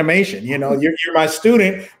do animation. You know, you're my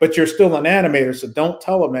student, but you're still an animator. So don't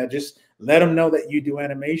tell them that. Just let them know that you do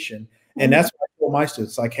animation. And that's what I tell my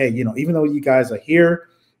students. Like, hey, you know, even though you guys are here,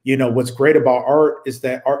 you know, what's great about art is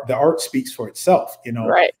that the art speaks for itself. You know,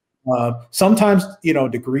 right. Sometimes, you know,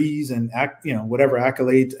 degrees and you know, whatever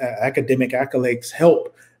accolades, academic accolades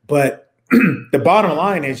help, but the bottom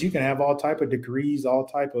line is you can have all type of degrees, all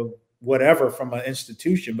type of whatever from an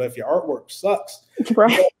institution, but if your artwork sucks,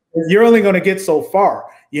 right, you're only going to get so far.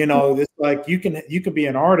 You know, it's like you can be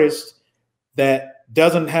an artist that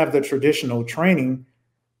doesn't have the traditional training.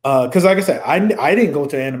 Because like I said, I didn't go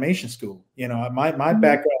to animation school. You know, my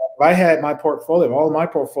background, if I had my portfolio, all of my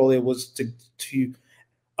portfolio was to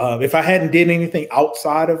if I hadn't did anything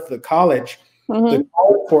outside of the college, the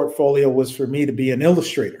college portfolio was for me to be an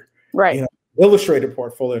illustrator. Right. You know, illustrated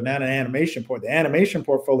portfolio, not an animation portfolio. The animation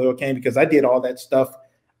portfolio came because I did all that stuff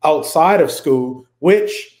outside of school,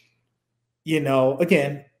 which, you know,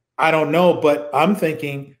 again, I don't know, but I'm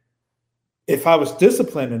thinking if I was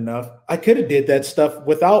disciplined enough, I could have did that stuff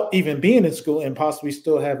without even being in school and possibly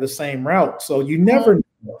still have the same route. So you never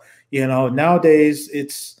know. You know, nowadays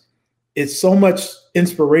it's so much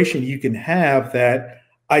inspiration you can have that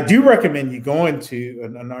I do recommend you going to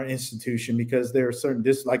an art institution because there are certain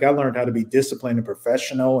like I learned how to be disciplined and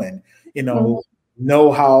professional and, you know,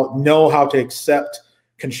 know how to accept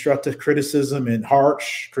constructive criticism and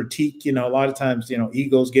harsh critique. You know, a lot of times, you know,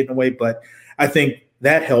 egos get in the way, but I think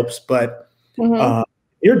that helps. But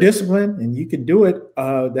you're disciplined and you can do it.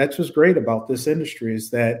 That's what's great about this industry is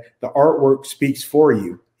that the artwork speaks for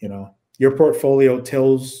you. You know, your portfolio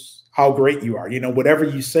tells how great you are. You know, whatever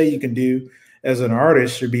you say you can do as an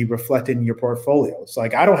artist should be reflected in your portfolio. It's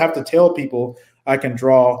like, I don't have to tell people I can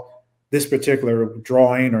draw this particular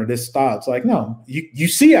drawing or this style. It's like, no, you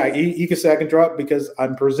see, you can say I can draw it because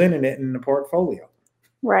I'm presenting it in the portfolio.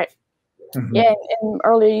 Right. Yeah. And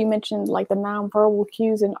earlier you mentioned like the nonverbal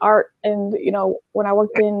cues in art. And, you know, when I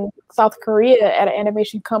worked in South Korea at an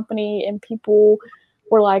animation company and people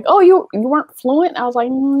were like, oh, you weren't fluent? I was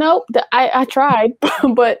like, nope, I tried.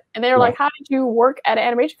 And they were like, how did you work at an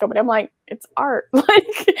animation company? I'm like, it's art. like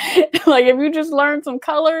if you just learn some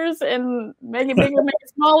colors and make it bigger, make it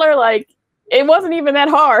smaller, like it wasn't even that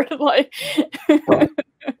hard. like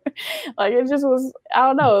it just was, I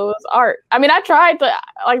don't know, it was art. I mean, I tried to,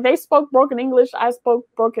 like they spoke broken English, I spoke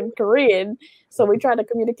broken Korean. So we tried to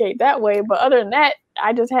communicate that way. But other than that,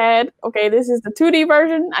 I just had, okay, this is the 2D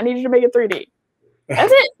version. I need you to make it 3D.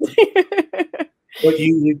 That's it. But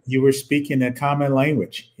you were speaking a common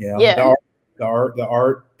language, you know. The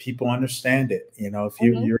art, people understand it. You know, if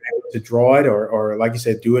you're able to draw it or like you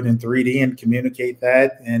said, do it in 3D and communicate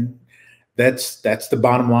that, and that's the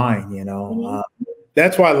bottom line. You know,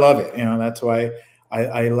 that's why I love it. You know, that's why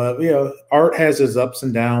I love. You know, art has its ups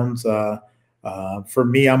and downs. For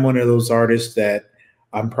me, I'm one of those artists that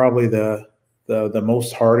I'm probably the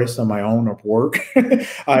most hardest on my own work.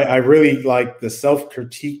 I really like the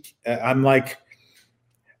self-critique. I'm like,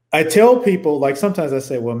 I tell people, like sometimes I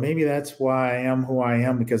say, well, maybe that's why I am who I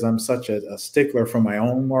am, because I'm such a stickler for my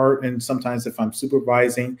own art. And sometimes if I'm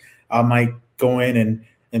supervising, I might go in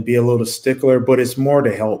and be a little stickler, but it's more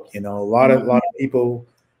to help. You know, a lot of people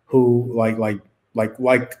who like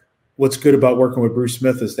what's good about working with Bruce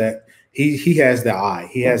Smith is that he has the eye.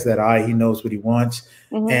 He has that eye. He knows what he wants.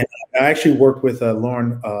 And I actually worked with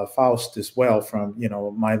Lauren Faust as well from, you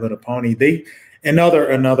know, My Little Pony. And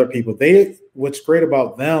other people. What's great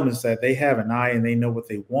about them is that they have an eye and they know what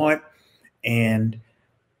they want. And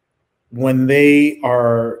when they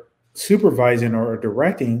are supervising or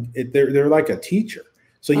directing, they're like a teacher.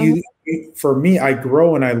 So for me, I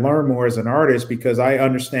grow and I learn more as an artist because I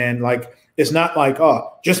understand, like, it's not like,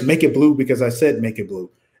 oh, just make it blue because I said make it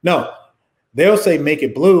blue. No, they'll say make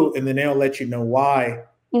it blue, and then they'll let you know why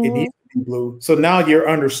it needs to be blue. So now you're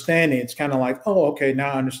understanding. It's kind of like, oh, okay,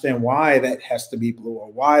 now I understand why that has to be blue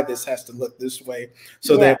or why this has to look this way.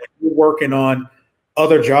 So that when you're working on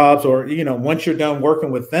other jobs, or, you know, once you're done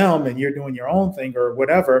working with them and you're doing your own thing or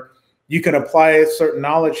whatever, you can apply a certain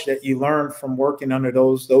knowledge that you learned from working under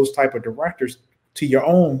those type of directors to your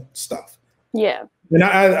own stuff. Yeah. And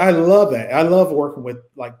I love that. I love working with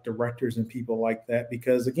like directors and people like that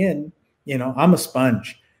because, again, you know, I'm a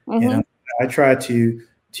sponge. You know, I try to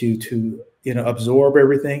you know, absorb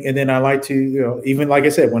everything, and then I like to, you know, even like I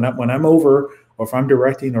said, when I'm over or if I'm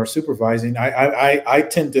directing or supervising, I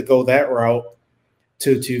tend to go that route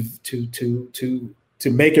to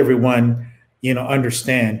make everyone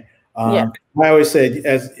understand. Yeah. I always said,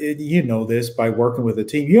 as you know this, by working with a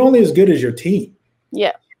team, you're only as good as your team.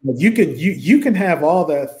 Yeah. You can have all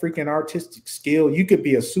the freaking artistic skill. You could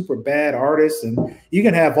be a super bad artist and you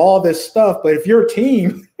can have all this stuff, but if your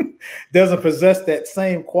team doesn't possess that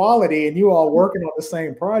same quality and you all working on the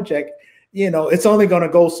same project, it's only going to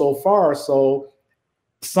go so far. So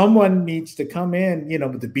someone needs to come in,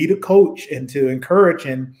 to be the coach and to encourage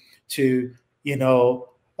and to,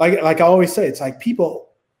 like I always say, it's like people,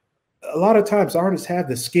 a lot of times artists have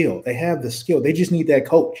the skill. They have the skill. They just need that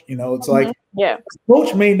coach. It's like, yeah, the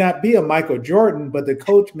coach may not be a Michael Jordan, but the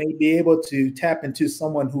coach may be able to tap into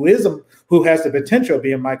someone who has the potential of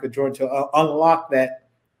being Michael Jordan to unlock that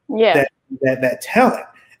talent.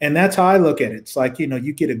 And that's how I look at it. It's like,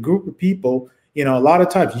 you get a group of people, a lot of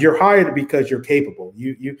times you're hired because you're capable.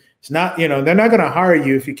 It's not, they're not going to hire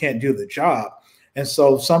you if you can't do the job. And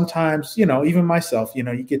so sometimes, even myself, you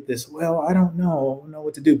get this, well, I don't know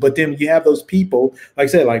what to do. But then you have those people, like I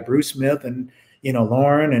said, like Bruce Smith and,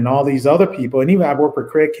 Lauren and all these other people. And even I work with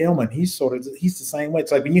Craig Hillman. He's the same way.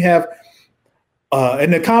 It's like when you have,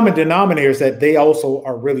 and the common denominator is that they also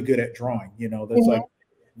are really good at drawing. That's like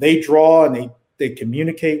they draw and they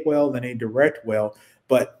communicate well and they direct well.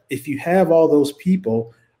 But if you have all those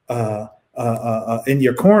people in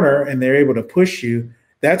your corner and they're able to push you,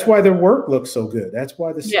 that's why their work looks so good. That's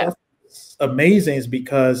why the stuff is amazing, is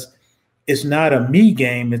because it's not a me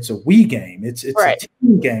game, it's a we game. It's right. A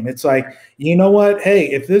team game. It's like, you know what?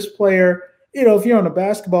 Hey, if this player, if you're on a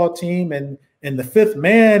basketball team and the fifth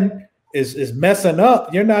man is messing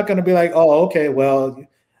up, you're not going to be like, oh, okay, well,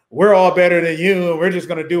 we're all better than you and we're just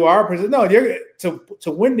going to do our position. No, you're to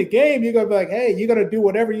win the game, you're going to be like, hey, you're going to do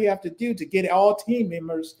whatever you have to do to get all team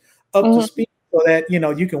members up to speed, so that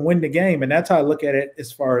you can win the game. And that's how I look at it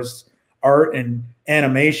as far as art and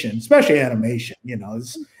animation, especially animation.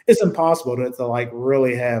 It's impossible to like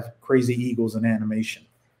really have crazy eagles in animation.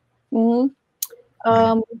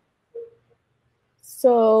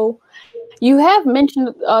 So you have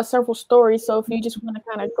mentioned several stories. So if you just want to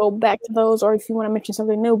kind of go back to those, or if you want to mention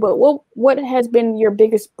something new, but what has been your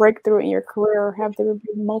biggest breakthrough in your career? Or have there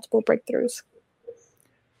been multiple breakthroughs?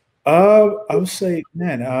 I would say,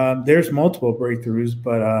 man, there's multiple breakthroughs,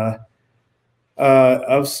 but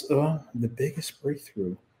the biggest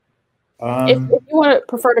breakthrough. If you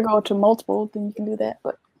prefer to go to multiple, then you can do that.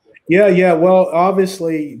 But yeah. Well,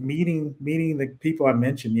 obviously, meeting the people I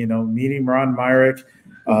mentioned, meeting Ron Myrick,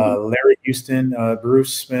 Larry Houston,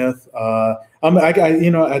 Bruce Smith. Did I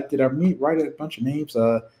write a bunch of names?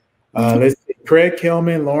 Let's see, Craig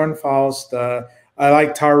Hillman, Lauren Faust. I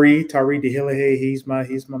like Tari DeHillihay. He's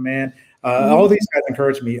my man. All these guys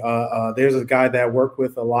encourage me. There's a guy that I work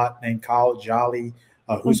with a lot named Kyle Jolly,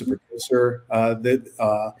 who's a producer.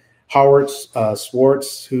 Howard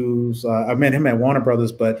Swartz, who's I met him at Warner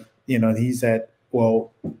Brothers, but he's at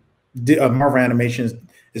Marvel Animation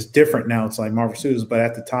is different now. It's like Marvel Studios, but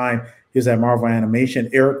at the time he was at Marvel Animation.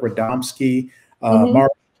 Eric Radomski,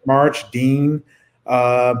 March Dean.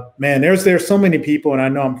 Man, there's so many people, and I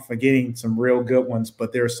know I'm forgetting some real good ones,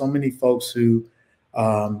 but there are so many folks who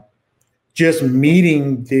just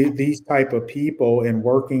meeting these type of people and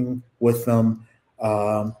working with them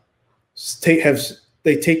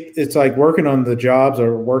it's like working on the jobs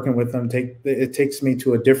or working with them it takes me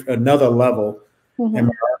to another level in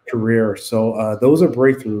my career. So those are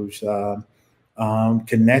breakthroughs.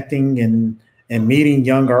 Connecting and meeting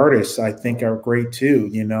young artists, I think, are great too.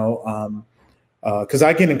 Because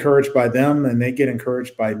I get encouraged by them and they get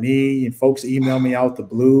encouraged by me, and folks email me out the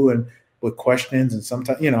blue and with questions, and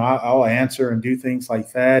sometimes I'll answer and do things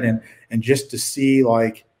like that, and just to see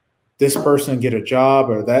like this person get a job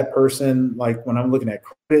or that person, like when I'm looking at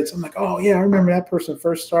credits, I'm like, oh yeah, I remember that person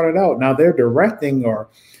first started out. Now they're directing, or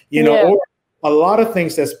or a lot of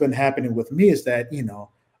things that's been happening with me is that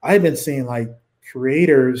I've been seeing like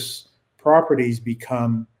creators' properties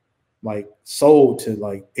become like sold to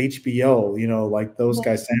like HBO, like those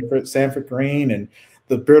guys, Sanford Green and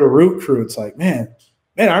the Bitterroot crew. It's like, man,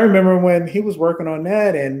 I remember when he was working on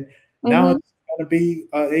that, and now it's going to be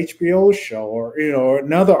a HBO show, or or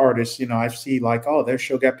another artist. I see like, oh, their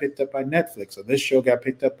show got picked up by Netflix, or this show got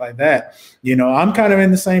picked up by that. I'm kind of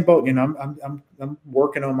in the same boat. I'm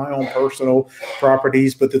working on my own personal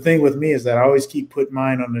properties, but the thing with me is that I always keep putting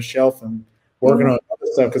mine on the shelf and working on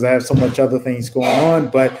other stuff because I have so much other things going on.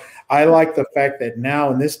 But I like the fact that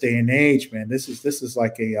now in this day and age, man, this is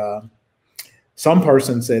like a some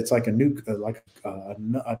person said it's like a new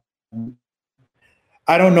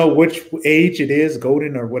I don't know which age it is,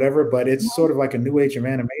 golden or whatever, but it's sort of like a new age of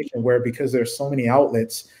animation where, because there's so many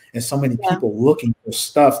outlets and so many people looking for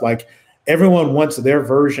stuff, like everyone wants their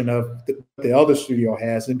version of the other studio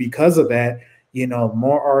has. And because of that, you know,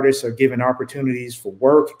 more artists are given opportunities for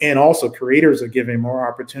work, and also creators are given more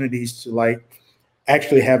opportunities to like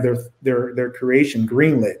actually have their creation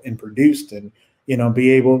greenlit and produced, and, you know,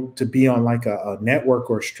 be able to be on like a network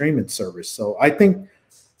or a streaming service. So I think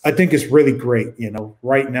it's really great, you know,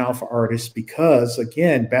 right now for artists, because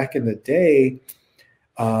again, back in the day,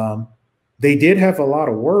 they did have a lot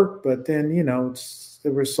of work, but then, you know,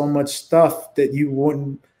 there was so much stuff that you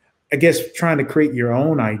wouldn't, I guess, trying to create your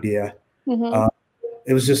own idea. Mm-hmm.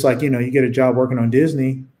 It was just like, you know, you get a job working on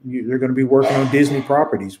Disney, you're going to be working on Disney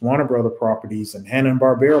properties, Warner Brother properties, and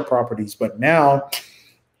Hanna-Barbera properties. But now,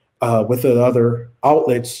 with the other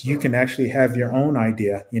outlets, you can actually have your own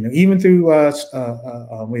idea, you know, even through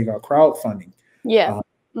we got crowdfunding. Yeah.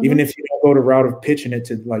 Even if you don't go the route of pitching it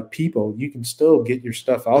to like people, you can still get your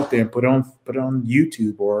stuff out there and put it on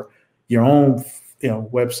YouTube or your own, you know,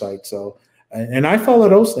 website. So, and I follow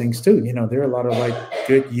those things too. You know, there are a lot of like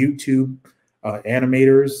good YouTube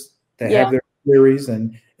animators that have their series,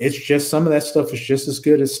 and it's just, some of that stuff is just as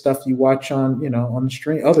good as stuff you watch on, you know, on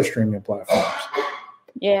the other streaming platforms.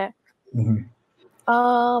 Yeah. Mm-hmm.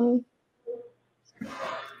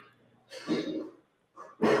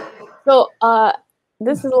 So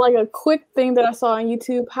this is like a quick thing that I saw on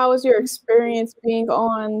YouTube. How was your experience being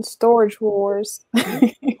on Storage Wars?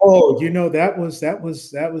 Oh, you know, that was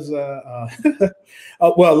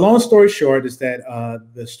well, long story short is that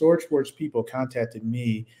the Storage Wars people contacted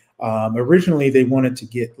me. Originally, they wanted to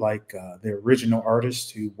get like the original artists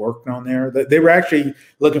who worked on there. They were actually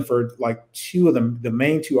looking for like two of them, the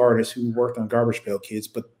main two artists who worked on Garbage Pail Kids,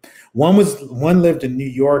 but one lived in New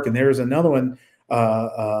York, and there was another one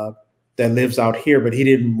that lives out here, but he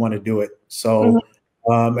didn't want to do it. So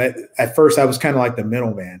at first, I was kind of like the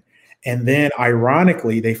middleman. And then,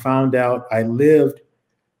 ironically, they found out I lived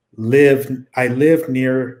near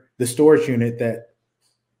the storage unit that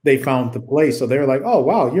they found the place. So they're like, "Oh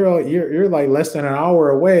wow, you're like less than an hour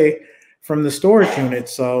away from the storage unit."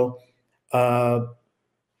 So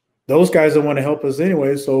those guys don't want to help us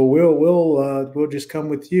anyway. So we'll just come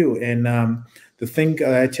with you. And the thing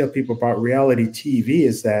I tell people about reality TV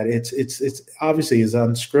is that it's obviously is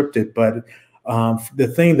unscripted, but the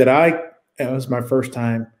thing that it was my first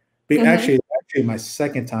time. Actually my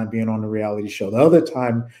second time being on the reality show. The other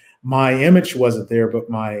time, my image wasn't there, but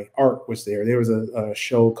my art was there. There was a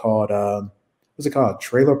show called, what's it called?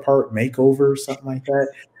 Trailer Park Makeover or something like that.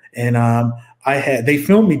 And they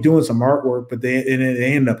filmed me doing some artwork, but they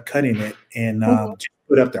ended up cutting it and just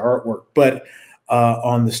put up the artwork. But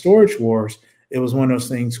on the Storage Wars, it was one of those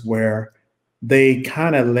things where they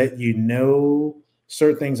kind of let you know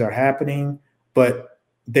certain things are happening, but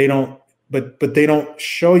they don't. But they don't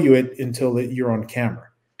show you it until you're on camera.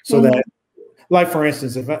 So that, like for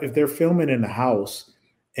instance, if they're filming in the house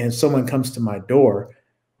and someone comes to my door,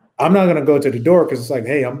 I'm not going to go to the door because it's like,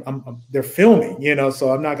 hey, they're filming, you know,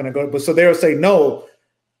 so I'm not going to go. But so they'll say no.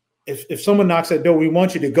 If someone knocks at the door, we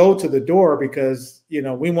want you to go to the door because, you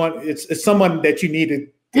know, it's someone that you need to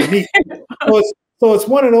meet. So it's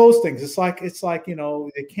one of those things. It's like you know,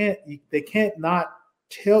 they can't not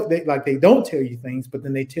they don't tell you things, but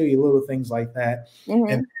then they tell you little things like that.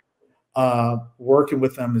 And working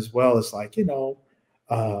with them as well is like, you know,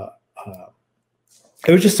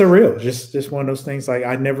 it was just surreal. Just one of those things. Like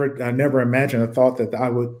I never imagined. I thought that I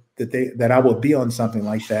would be on something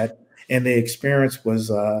like that. And the experience was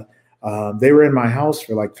they were in my house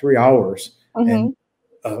for like 3 hours and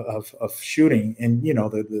of shooting. And you know,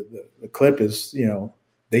 the clip is, you know,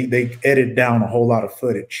 they edited down a whole lot of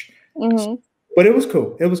footage. But it was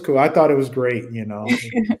cool. It was cool. I thought it was great, you know.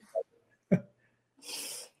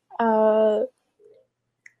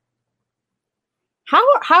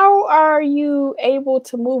 How are you able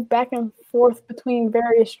to move back and forth between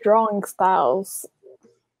various drawing styles?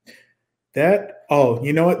 You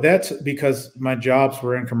know what? That's because my jobs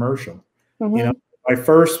were in commercial. You know, my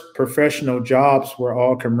first professional jobs were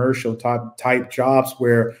all commercial type jobs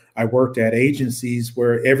where I worked at agencies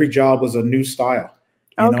where every job was a new style.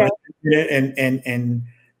 You know? And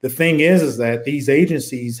the thing is that these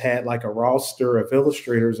agencies had like a roster of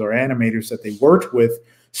illustrators or animators that they worked with,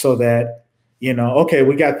 so that, you know, okay,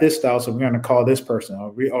 we got this style, so we're going to call this person,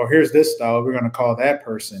 or here's this style, we're going to call that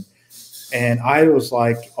person. And I was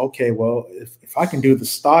like, okay, well, if I can do the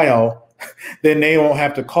style, then they won't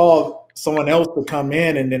have to call someone else to come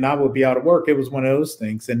in, and then I would be out of work. It was one of those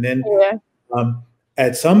things. And then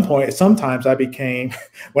at some point, sometimes I became,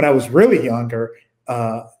 when I was really younger,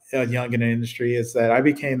 young in the industry, is that I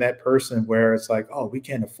became that person where it's like, oh, we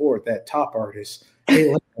can't afford that top artist.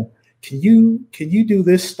 Hey, can you do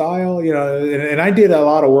this style? You know, and I did a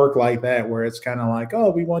lot of work like that where it's kind of like, oh,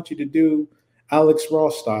 we want you to do Alex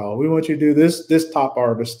Ross style. We want you to do this top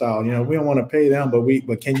artist style. You know, we don't want to pay them,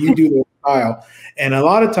 but can you do the style? And a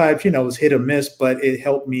lot of times, you know, it was hit or miss, but it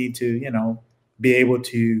helped me to, you know, be able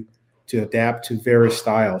to adapt to various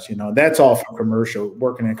styles. You know, that's all from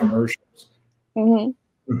working in commercials.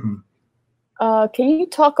 Mm-hmm. Mm-hmm. Can you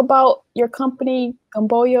talk about your company,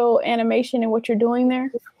 Gumboyo Animation, and what you're doing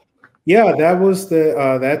there? Yeah, that was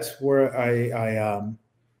that's where I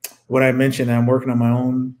what I mentioned. I'm working on my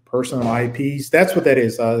own personal IPs. That's what that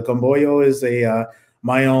is. Gumboyo is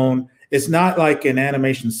my own. It's not like an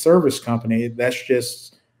animation service company. That's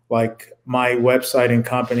just like my website and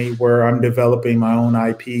company where I'm developing my own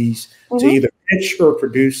IPs to either pitch or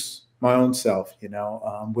produce my own self. You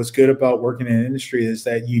know, what's good about working in the industry is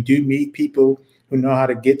that you do meet people who know how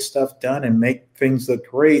to get stuff done and make things look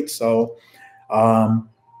great. So,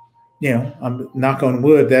 you know, I'm knock on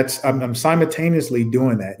wood. I'm simultaneously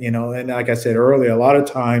doing that, you know, and like I said earlier, a lot of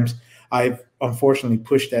times I've unfortunately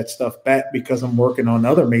pushed that stuff back because I'm working on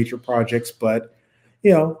other major projects. But,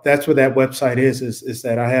 you know, that's what that website is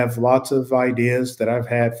that I have lots of ideas that I've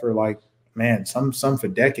had for like, man, some for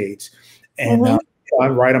decades. And I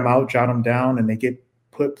write them out, jot them down, and they get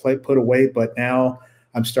put away. But now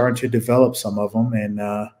I'm starting to develop some of them.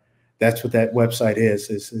 And, that's what that website is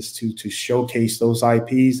to showcase those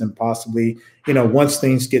IPs and possibly, you know, once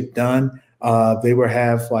things get done, they will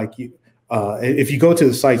have like, if you go to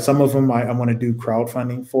the site, some of them I want to do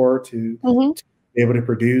crowdfunding for to be able to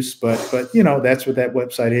produce, but you know, that's what that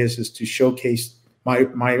website is to showcase my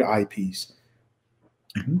IPs.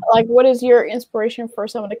 Like, what is your inspiration for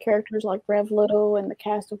some of the characters like Rev Little and the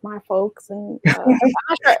cast of My Folks? And I'm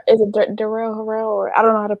not sure, is it Darrell Harrell, or I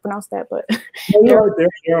don't know how to pronounce that, but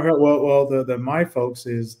well, the My Folks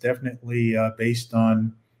is definitely based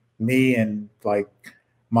on me and like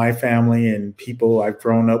my family and people I've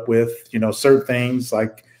grown up with. You know, certain things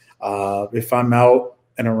like if I'm out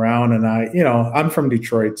and around, and I'm from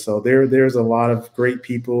Detroit, so there's a lot of great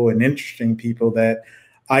people and interesting people that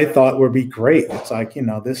I thought would be great. It's like, you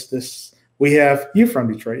know, we have you from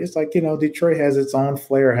Detroit. It's like, you know, Detroit has its own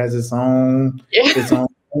flair, has its own,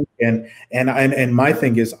 and my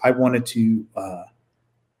thing is I wanted to, I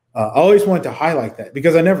always wanted to highlight that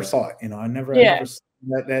because I never saw it. You know, I never saw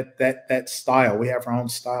that style. We have our own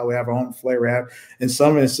style. We have our own flair. We have, in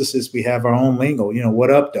some instances, we have our own lingo. You know, what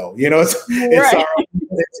up, though? You know,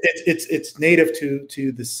 it's native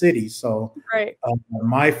to the city. So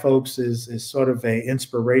My Folks is sort of a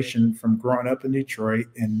inspiration from growing up in Detroit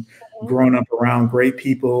and growing up around great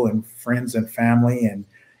people and friends and family and,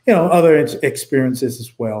 you know, other experiences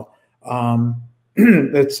as well.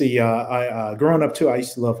 Let's see. Growing up too, I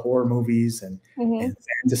used to love horror movies and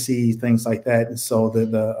fantasy, things like that. And so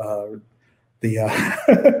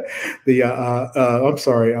I'm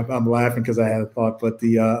sorry, I'm laughing because I had a thought, but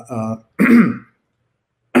the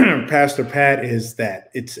Pastor Pat is that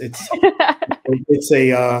it's a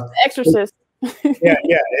Exorcist.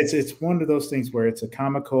 It's one of those things where it's a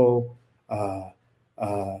comical,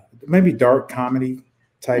 maybe dark comedy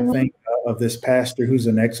type thing of this pastor who's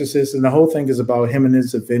an exorcist, and the whole thing is about him and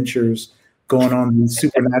his adventures, going on these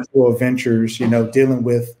supernatural adventures, you know, dealing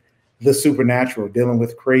with the supernatural, dealing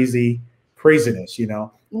with craziness, you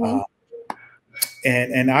know.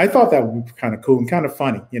 And I thought that would be kind of cool and kind of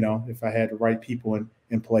funny, you know, if I had the right people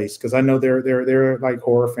in place, because I know they're like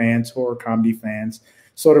horror fans, horror comedy fans,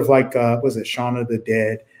 sort of like was it Shaun of the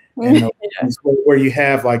Dead, and where you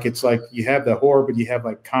have like, it's like you have the horror, but you have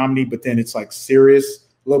like comedy, but then it's like serious,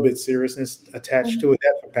 a little bit seriousness attached to it.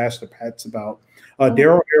 That's what Pastor Pat's about.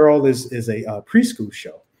 Daryl Harold is a preschool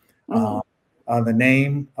show. The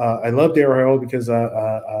name, I love Daryl Harold because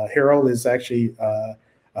Harold is actually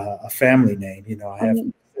a family name. You know, I have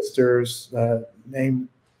sister's name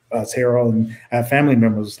is Harold, and I have family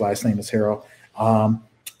members' last name is Harold.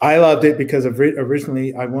 I loved it because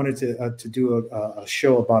originally I wanted to do a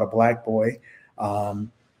show about a Black boy.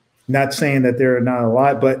 Not saying that there are not a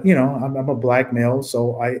lot, but you know, I'm a Black male,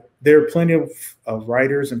 so there are plenty of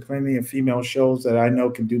writers and plenty of female shows that I know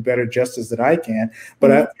can do better justice than I can.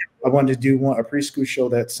 But I wanted to do a preschool show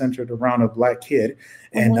that's centered around a Black kid,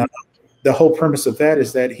 and the whole premise of that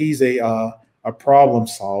is that he's a problem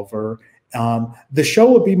solver. The show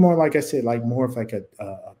would be more, like I said, like more of like a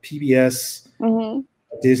PBS,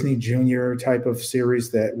 Disney Junior type of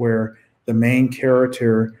series where the main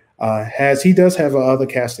character he does have other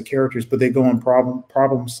cast of characters, but they go on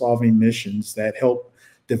problem solving missions that help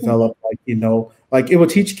develop, like, you know, like it will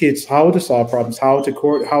teach kids how to solve problems, how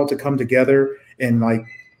to come together, and like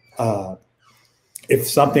if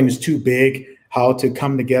something is too big, how to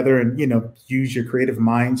come together and, use your creative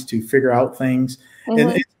minds to figure out things.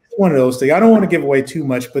 And it's one of those things. I don't want to give away too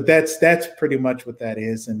much, but that's pretty much what that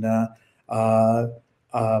is. And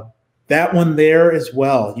that one there as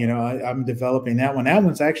well, I'm developing that one. That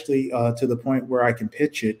one's actually to the point where I can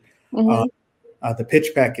pitch it. The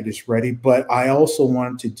pitch packet is ready, but I also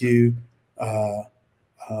wanted to do,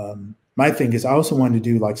 my thing is I also wanted to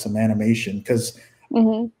do like some animation, because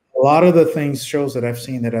a lot of the shows that I've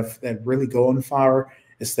seen that really go on fire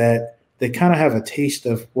is that they kind of have a taste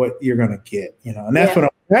of what you're going to get, and that's what I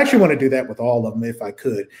actually want to do that with all of them. If I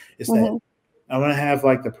could, is that I want to have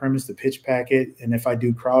like the premise, the pitch packet. And if I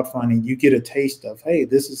do crowdfunding, you get a taste of, hey,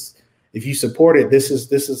 this is, if you support it, this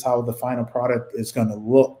is how the final product is going to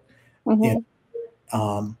look. And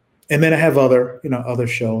then I have other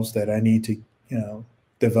shows that I need to,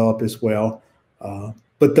 develop as well.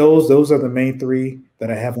 But those are the main three that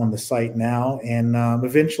I have on the site now. And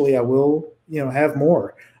eventually I will, have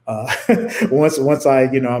more once I,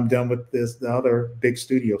 I'm done with the other big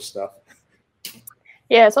studio stuff.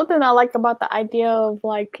 Yeah, something I like about the idea of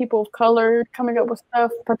like people of color coming up with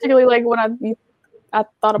stuff, particularly like when I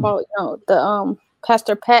thought about, the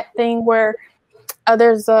Pastor Pat thing, where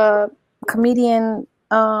there's a comedian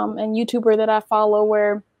and YouTuber that I follow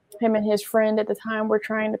where him and his friend at the time were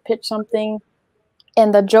trying to pitch something.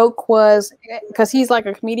 And the joke was, because he's like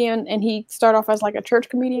a comedian and he started off as like a church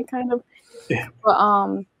comedian kind of. Yeah.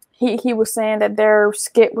 But he was saying that their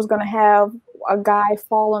skit was going to have a guy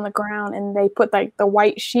fall on the ground and they put like the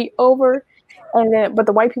white sheet over, but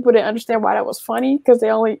the white people didn't understand why that was funny, because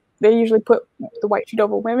they usually put the white sheet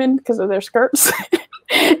over women because of their skirts.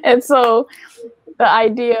 And so the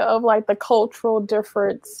idea of like the cultural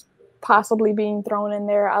difference possibly being thrown in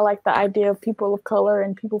there. I like the idea of people of color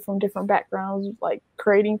and people from different backgrounds like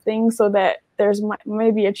creating things so that there's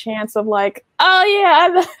maybe a chance of like, oh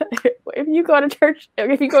yeah, if you go to church,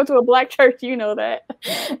 if you go to a black church, that.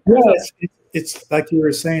 Yeah, it's like you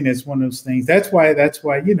were saying, it's one of those things. That's why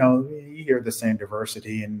you hear the same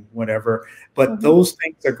diversity and whatever, but those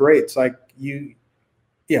things are great. It's like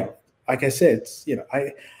like I said, it's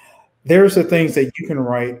there's the things that you can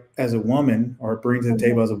write as a woman or bring to the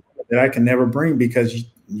table as a woman that I can never bring because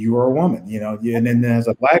you are a woman, and then as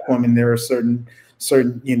a black woman, there are certain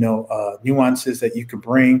nuances that you can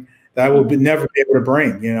bring that I will never be able to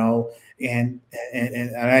bring, and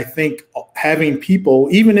I think having people,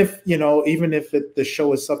 even if the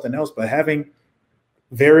show is something else, but having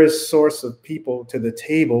various sorts of people to the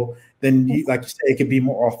table, then like you say, it can be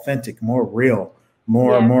more authentic, more real,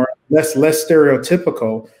 more less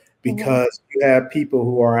stereotypical, because you have people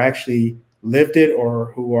who are actually lived it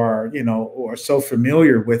or who are, or so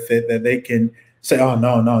familiar with it that they can say, oh,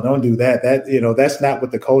 no, don't do that. That's not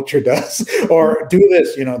what the culture does, or do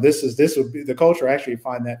this, this would be the culture actually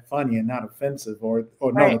find that funny and not offensive, or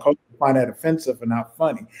no, the culture find that offensive and not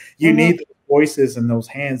funny. You need those voices and those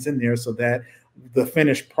hands in there so that the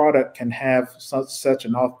finished product can have such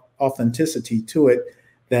an authenticity to it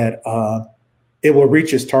that it will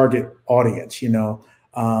reach its target audience,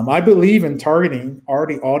 I believe in targeting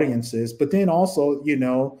audiences, but then also,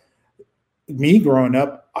 me growing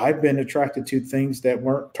up, I've been attracted to things that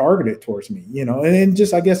weren't targeted towards me, and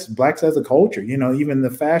just, I guess, blacks as a culture, even the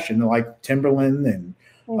fashion like Timberland and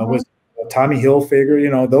was Tommy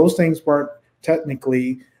Hilfiger, those things weren't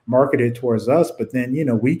technically marketed towards us, but then,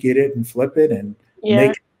 we get it and flip it and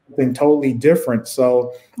make something totally different.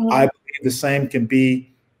 So I believe the same can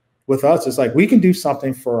be with us. It's like we can do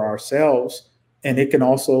something for ourselves, and it can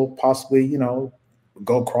also possibly,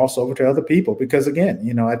 go cross over to other people, because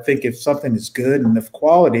again, I think if something is good and of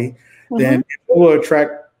quality, then it will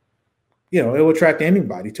attract, it will attract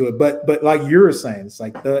anybody to it. But like you were saying, it's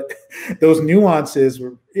like those nuances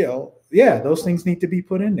were, those things need to be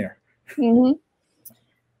put in there.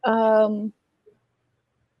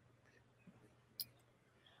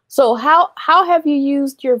 So how have you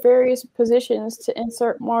used your various positions to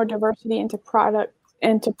insert more diversity into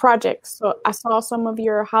projects? So I saw some of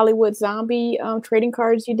your Hollywood zombie trading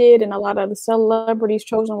cards you did, and a lot of the celebrities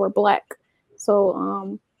chosen were black.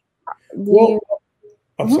 So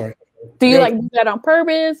I'm sorry. Do you like do that on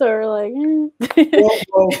purpose, or like?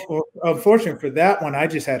 well, unfortunately for that one, I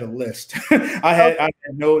just had a list. I had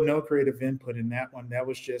no creative input in that one. That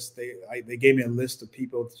was just they gave me a list of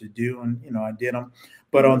people to do, and I did them.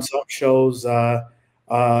 But on some shows,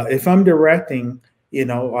 if I'm directing,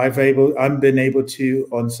 I've been able to,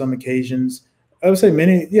 on some occasions, I would say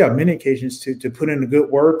many occasions, to put in a good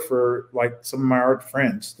word for like some of my art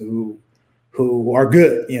friends who are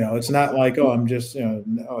good. It's not like, oh, I'm just,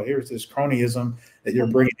 here's this cronyism that you're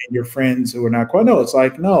bringing in your friends who are not quite. No, it's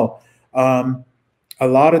like, no. A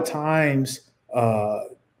lot of times uh,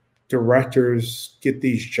 directors get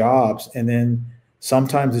these jobs, and then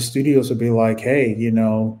sometimes the studios will be like, hey, you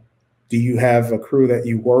know, do you have a crew that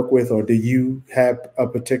you work with, or do you have a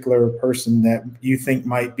particular person that you think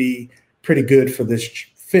might be pretty good for this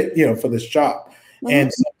fit, you know, for this job? Mm-hmm.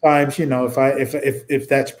 And sometimes, you know, if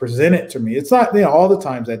that's presented to me, it's not, you know, all the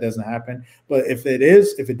times that doesn't happen, but if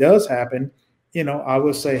it does happen, you know, I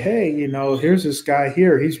will say, hey, you know, here's this guy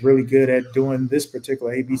here. He's really good at doing this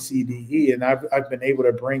particular A, B, C, D, E, and I've been able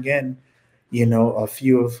to bring in, you know, a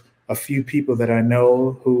few people that I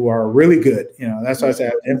know who are really good. You know, that's why I say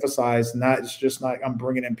I have to emphasize, it's just not I'm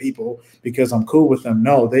bringing in people because I'm cool with them.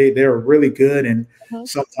 No, they're really good, and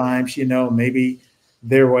sometimes, you know, maybe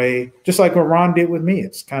their way, just like what Ron did with me.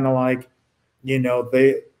 It's kind of like, you know,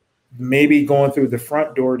 they maybe going through the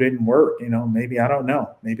front door didn't work. You know, maybe, I don't know,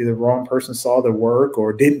 maybe the wrong person saw their work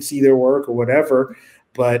or didn't see their work or whatever.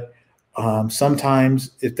 But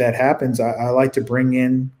sometimes if that happens, I like to bring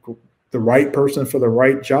in the right person for the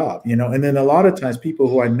right job, you know. And then a lot of times people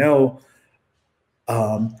who I know,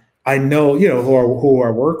 you know, who I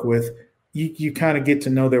work with, you kind of get to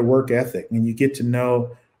know their work ethic, and you get to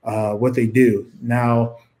know what they do.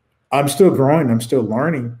 Now, I'm still growing, I'm still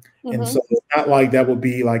learning. And so it's not like that will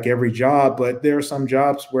be like every job, but there are some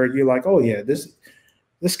jobs where you're like, oh yeah, this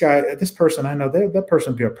person, I know that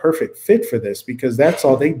person would be a perfect fit for this, because that's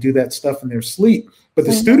all they do, that stuff in their sleep, but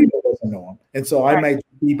the studio doesn't know them. And so I might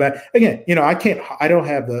be, but again, you know, I don't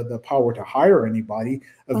have the power to hire anybody.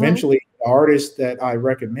 Eventually the artist that I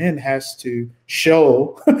recommend has to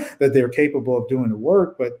show that they're capable of doing the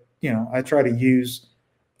work. But, you know, I try to use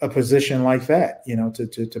a position like that, you know,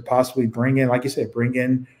 to possibly bring in, like you said, bring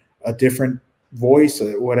in a different voice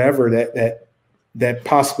or whatever that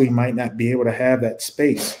possibly might not be able to have that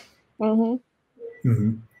space.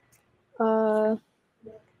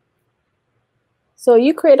 So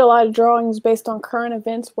you create a lot of drawings based on current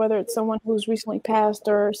events, whether it's someone who's recently passed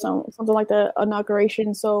or something like the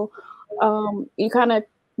inauguration. So you kind of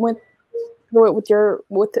went through it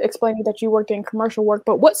with explaining that you worked in commercial work,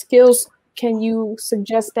 but what skills can you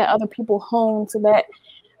suggest that other people hone so that,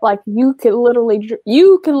 like, you can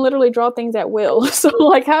literally draw things at will? So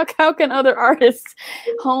like, how can other artists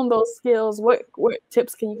hone those skills? What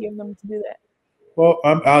tips can you give them to do that? Well,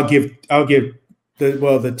 I'll give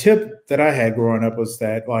the tip that I had growing up was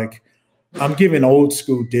that, like, I'm giving old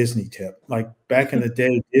school Disney tip. Like back in the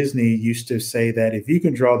day, Disney used to say that if you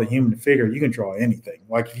can draw the human figure, you can draw anything.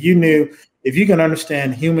 Like if you can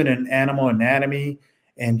understand human and animal anatomy,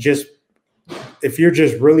 and if you're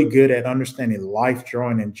just really good at understanding life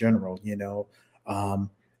drawing in general, you know,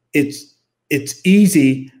 it's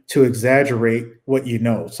easy to exaggerate what you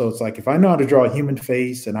know. So it's like, if I know how to draw a human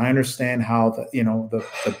face and I understand how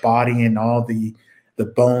the body and all the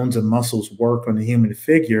bones and muscles work on the human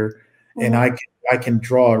figure, and I can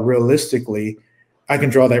draw realistically,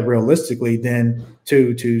 that realistically, then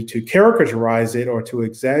to caricaturize it or to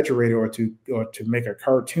exaggerate it or to make a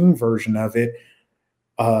cartoon version of it,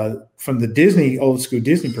 from the old school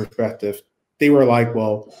Disney perspective, they were like,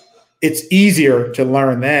 well, it's easier to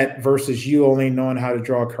learn that versus you only knowing how to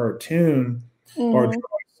draw a cartoon or draw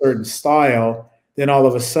a certain style. Then all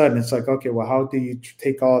of a sudden it's like, okay, well, how do you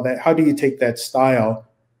take all that? How do you take that style?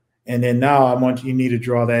 And then now you need to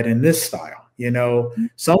draw that in this style. You know,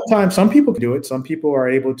 sometimes some people can do it. Some people are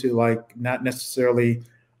able to, like, not necessarily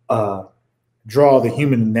draw the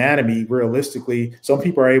human anatomy realistically. Some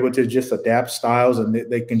people are able to just adapt styles and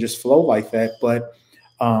they can just flow like that. But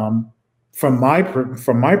from my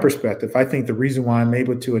perspective, I think the reason why I'm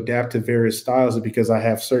able to adapt to various styles is because I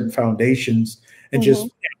have certain foundations and just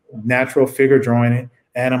natural figure drawing,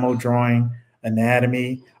 animal drawing,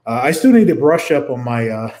 anatomy. I still need to brush up on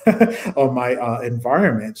my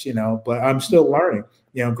environments, you know, but I'm still learning.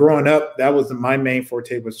 You know, growing up, that was my main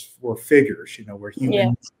forte were figures, you know, were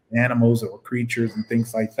humans, animals, or creatures and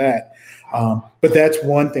things like that. But that's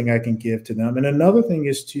one thing I can give to them. And another thing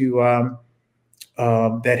is to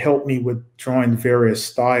that helped me with drawing various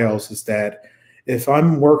styles is that if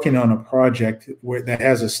I'm working on a project that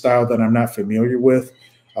has a style that I'm not familiar with,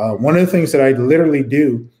 one of the things that I literally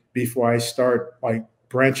do before I start, like,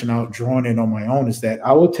 branching out, drawing it on my own, is that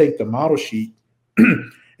I will take the model sheet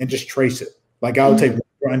and just trace it. Like, I'll take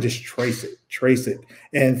and just trace it.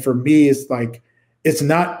 And for me, it's like, it's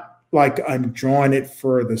not like I'm drawing it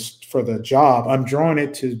for the job. I'm drawing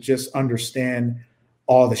it to just understand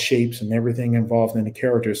all the shapes and everything involved in the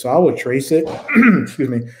character. So I would trace it, excuse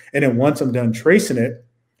me. And then once I'm done tracing it,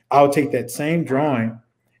 I'll take that same drawing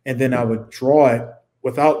and then I would draw it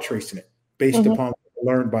without tracing it, based upon what I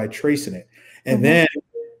learned by tracing it. And then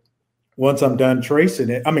once I'm done drawing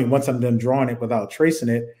it without tracing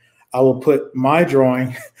it, I will put my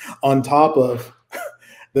drawing on top of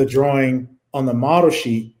the drawing on the model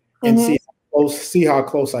sheet and see how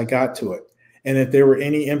close I got to it. And if there were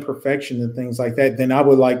any imperfections and things like that, then I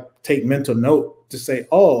would like take mental note to say,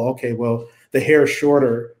 oh, okay, well, the hair is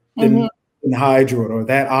shorter than how I drew it, or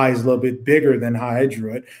that eye is a little bit bigger than how I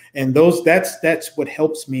drew it. And that's what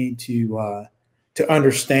helps me to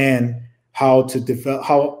understand how to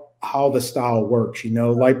develop, how the style works,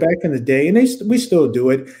 like back in the day, and we still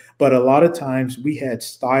do it, but a lot of times we had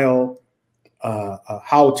style,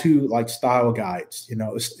 how-to like style guides.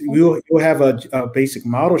 You'll have a basic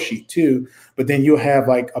model sheet too, but then you'll have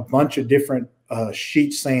like a bunch of different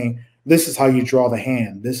sheets saying, this is how you draw the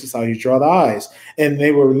hand, this is how you draw the eyes. And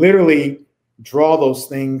they will literally draw those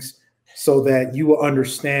things so that you will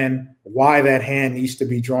understand why that hand needs to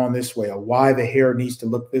be drawn this way, or why the hair needs to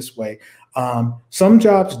look this way. Some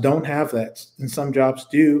jobs don't have that, and some jobs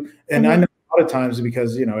do. And I know a lot of times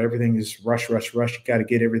because, everything is rush. You got to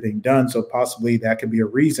get everything done. So possibly that could be a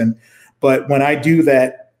reason. But when I do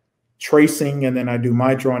that tracing and then I do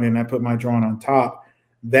my drawing and I put my drawing on top,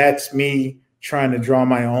 that's me trying to draw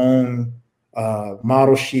my own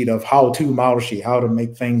model sheet of how to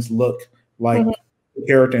make things look like the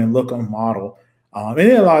character and look on model. And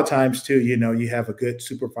then a lot of times too, you have a good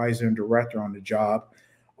supervisor and director on the job,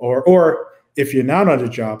 or if you're not on the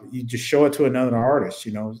job, you just show it to another artist,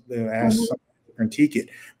 they'll ask someone to critique it.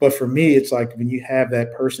 But for me, it's like when you have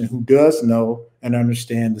that person who does know and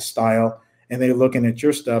understand the style and they're looking at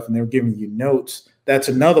your stuff and they're giving you notes, that's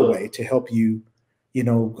another way to help you,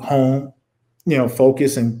 hone,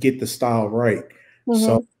 focus and get the style right.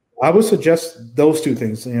 So I would suggest those two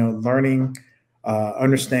things, learning,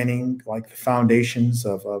 understanding like the foundations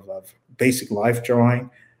of basic life drawing.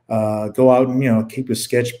 Go out and, keep a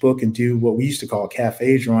sketchbook and do what we used to call a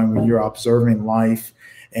cafe drawing, where you're observing life.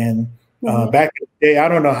 And back in the day, I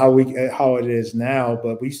don't know how it is now,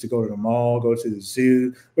 but we used to go to the mall, go to the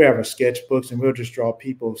zoo. We have our sketchbooks and we'll just draw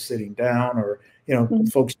people sitting down or,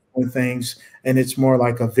 folks doing things. And it's more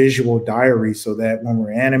like a visual diary, so that when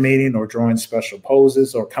we're animating or drawing special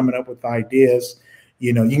poses or coming up with ideas,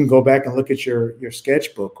 you can go back and look at your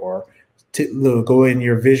sketchbook or go in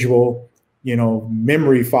your visual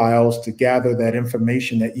memory files to gather that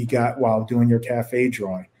information that you got while doing your cafe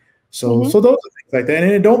drawing. So those are things like that.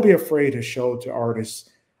 And don't be afraid to show to artists.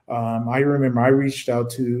 I remember I've reached out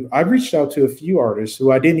to a few artists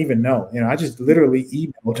who I didn't even know. I just literally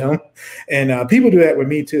emailed them, and people do that with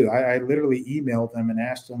me too. I literally emailed them and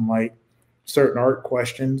asked them like certain art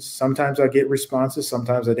questions. Sometimes I get responses,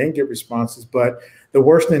 sometimes I didn't get responses. But the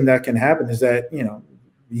worst thing that can happen is that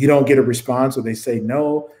you don't get a response or they say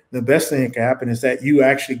no. The best thing that can happen is that you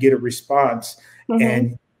actually get a response,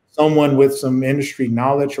 and someone with some industry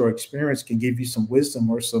knowledge or experience can give you some wisdom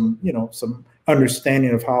or some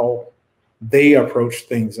understanding of how they approach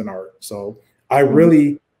things in art. So I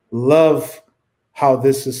really love how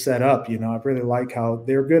this is set up. I really like how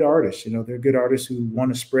they're good artists. They're good artists who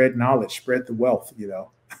want to spread knowledge, spread the wealth,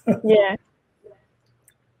 Yeah.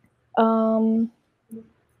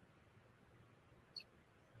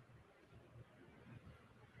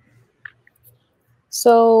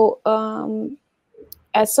 So,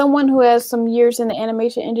 as someone who has some years in the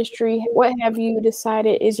animation industry, what have you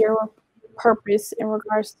decided is your purpose in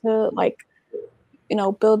regards to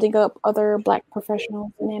building up other Black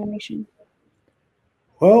professionals in animation?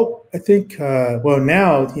 Well, I think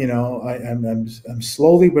now I'm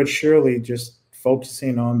slowly but surely just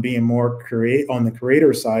focusing on being more on the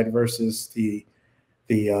creator side versus the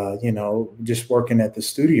just working at the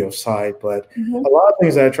studio side. But a lot of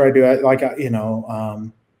things that I try to do,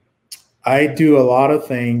 I do a lot of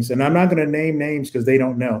things, and I'm not going to name names because they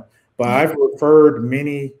don't know, but I've referred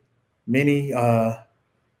many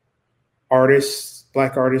artists,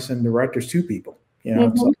 Black artists and directors to people,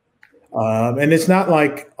 so, and it's not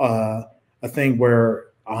like a thing where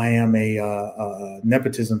I am a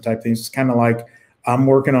nepotism type thing. It's kind of like I'm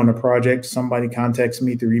working on a project. Somebody contacts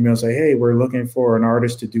me through email, say, hey, we're looking for an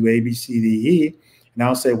artist to do A, B, C, D, E. And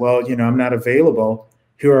I'll say, well, I'm not available.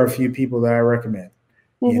 Here are a few people that I recommend.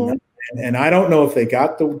 And I don't know if they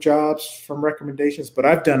got the jobs from recommendations, but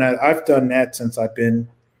I've done that. I've done that since I've been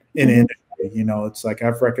in the industry. It's like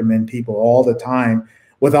I've recommended people all the time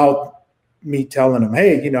without me telling them,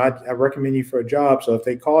 hey, I recommend you for a job. So if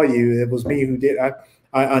they call you, it was me who did. I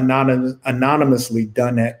anonymously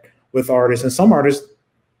done that with artists, and some artists,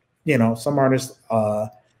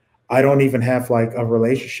 I don't even have like a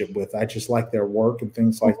relationship with. I just like their work and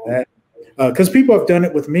things like that. Because people have done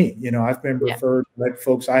it with me. I've been referred to like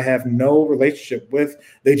folks I have no relationship with.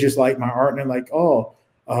 They just like my art and they're like, oh,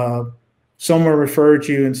 someone referred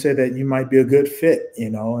you and said that you might be a good fit, you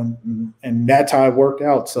know, and that's how it worked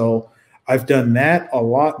out. So I've done that a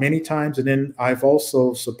lot, many times. And then I've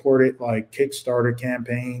also supported like Kickstarter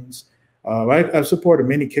campaigns. I've supported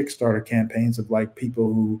many Kickstarter campaigns of like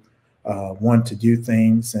people who want to do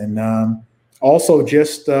things. And also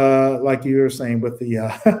just like you were saying with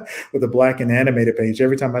the with the Black and Animated page,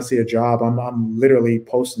 every time I see a job, I'm literally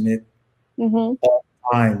posting it all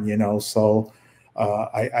the time, you know. So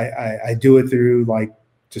I do it through like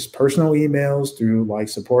just personal emails, through like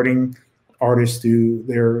supporting artists through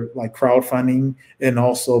their like crowdfunding, and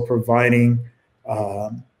also providing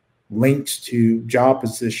links to job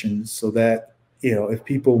positions so that, you know, if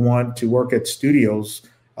people want to work at studios,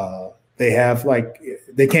 they have like,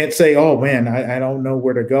 they can't say, oh man, I don't know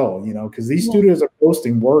where to go, you know, because these studios are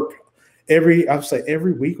posting work I'd say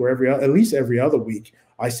every week or at least every other week.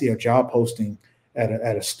 I see a job posting at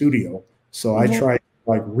a studio. So I try to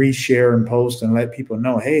like reshare and post and let people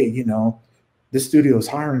know, hey, you know, this studio is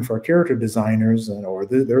hiring for character designers, or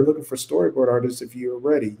they're looking for storyboard artists if you're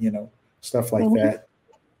ready, you know, stuff like that.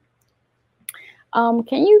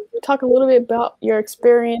 Can you talk a little bit about your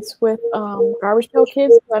experience with Garbage Pail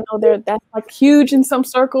Kids? I know that's like huge in some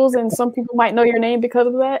circles, and some people might know your name because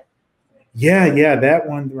of that. Yeah, that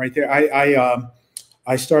one right there.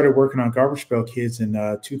 I started working on Garbage Pail Kids in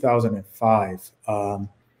 2005.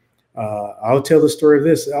 I'll tell the story of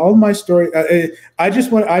this. All my story.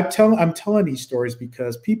 I'm telling these stories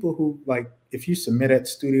because people who, like, if you submit at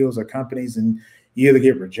studios or companies and you either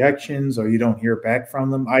get rejections or you don't hear back from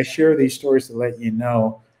them, I share these stories to let you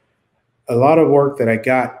know a lot of work that I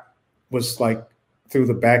got was like through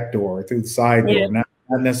the back door, through the side door, not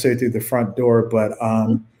necessarily through the front door. But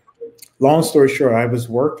long story short, I was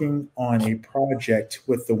working on a project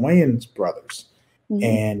with the Wayans brothers,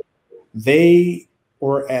 and they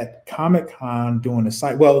were at Comic-Con doing a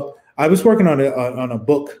site. Well, I was working on a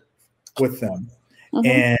book with them,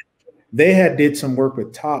 and they did some work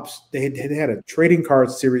with Topps. They had a trading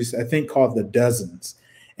card series, I think, called The Dozens,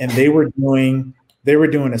 and they were doing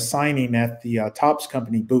a signing at the Topps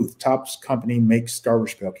company booth. Topps company makes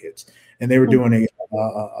Garbage Pail Kids, and they were doing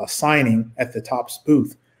a signing at the Topps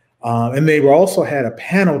booth, and they were also had a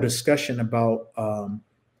panel discussion about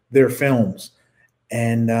their films,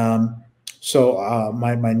 and so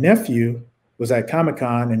my nephew was at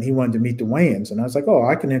Comic-Con and he wanted to meet the Wayans, and I was like, oh,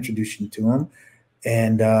 I can introduce you to him.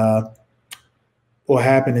 And what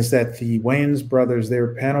happened is that the Wayans brothers,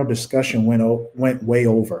 their panel discussion went way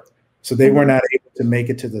over. So they were not able to make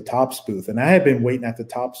it to the Topps booth. And I had been waiting at the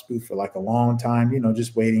Topps booth for like a long time, you know,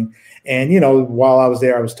 just waiting. And, you know, while I was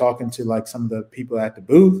there, I was talking to like some of the people at the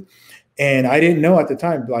booth. And I didn't know at the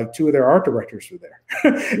time, like two of their art directors were there.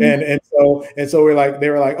 and so they were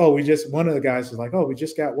like, oh, one of the guys was like, oh, we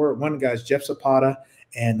just got word. One of the guys, Jeff Zapata,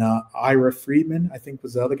 and Ira Friedman, I think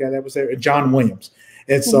was the other guy that was there, and John Williams.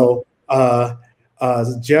 And so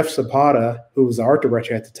Jeff Zapata, who was the art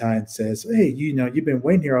director at the time, says, hey, you know, you've been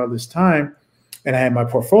waiting here all this time. And I had my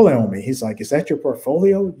portfolio on me. He's like, is that your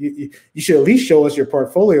portfolio? You should at least show us your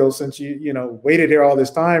portfolio since you know, waited here all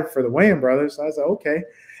this time for the Wayans brothers. So I was like, okay.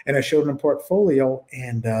 And I showed him the portfolio,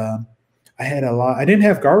 and I had a lot. I didn't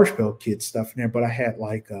have Garbage Pail Kids stuff in there, but I had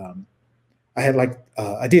like,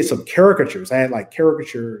 I did some caricatures. I had like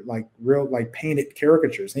real like painted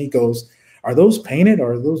caricatures. And he goes, are those painted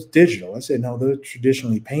or are those digital? I said, no, they're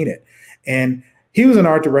traditionally painted. And he was an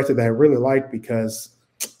art director that I really liked, because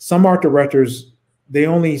some art directors, they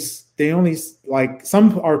only like,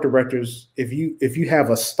 some art directors, if you have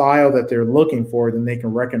a style that they're looking for, then they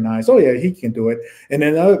can recognize, oh yeah, he can do it. And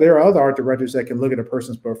then there are other art directors that can look at a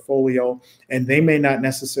person's portfolio and they may not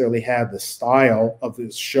necessarily have the style of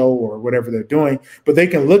this show or whatever they're doing, but they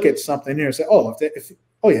can look at something there and say, oh,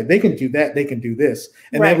 oh yeah, they can do that, they can do this.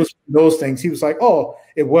 And that was those things. He was like, oh,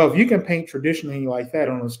 if you can paint traditionally like that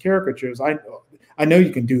on those caricatures, I know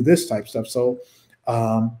you can do this type stuff. So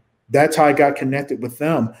that's how I got connected with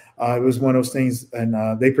them. It was one of those things,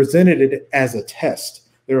 and they presented it as a test.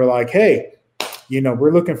 They were like, hey, you know,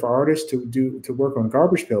 we're looking for artists to work on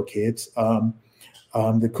Garbage Pail Kids.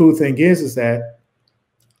 The cool thing is that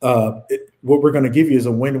what we're going to give you is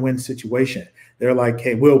a win-win situation. They're like,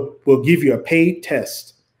 hey, we'll give you a paid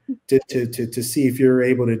test to see if you're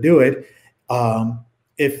able to do it.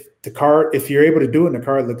 If you're able to do it and the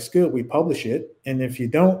card looks good, we publish it. And if you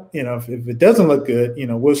don't, you know, if it doesn't look good, you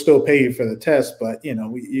know, we'll still pay you for the test, but you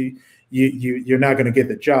know, you're not going to get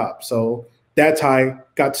the job. So that's how I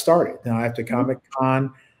got started. Now after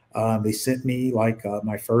Comic-Con, they sent me like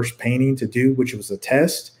my first painting to do, which was a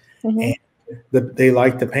test. And they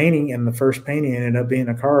liked the painting, and the first painting ended up being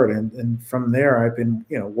a card. And from there, I've been,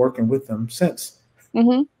 you know, working with them since.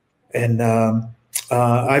 And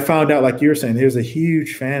I found out, like you were saying, there's a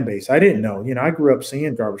huge fan base. I didn't know. You know, I grew up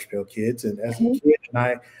seeing Garbage Pail Kids, and as a kid,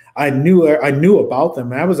 and I knew about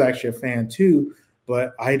them. I was actually a fan too,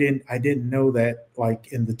 but I didn't know that,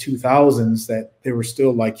 like, in the 2000s, that there were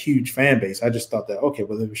still like huge fan base. I just thought that, okay,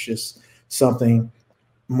 well, it was just something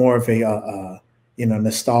more of a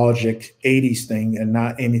nostalgic 80s thing and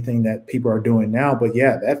not anything that people are doing now. But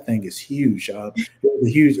yeah, that thing is huge.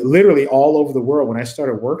 Huge, literally all over the world. When I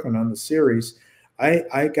started working on the series,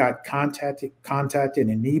 I got contacted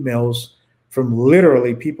in emails from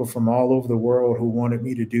literally people from all over the world who wanted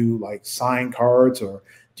me to do like sign cards or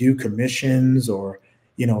do commissions or,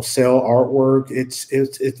 sell artwork. It's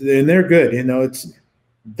and they're good. It's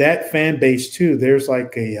that fan base too. There's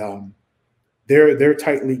like they're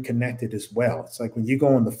tightly connected as well. It's like when you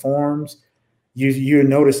go on the forums, you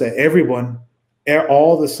notice that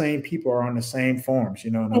all the same people are on the same forums,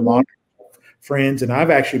 and a lot of friends. And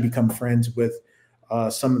I've actually become friends with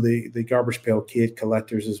some of the Garbage Pail Kid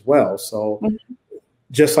collectors as well. So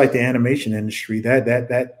just like the animation industry,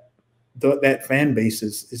 that fan base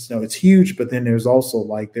is it's huge, but then there's also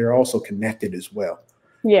like they're also connected as well.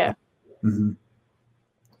 Yeah. Mm-hmm.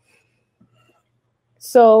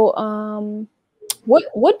 So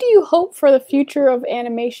what do you hope for the future of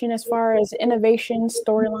animation as far as innovation,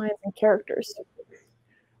 storylines, and characters?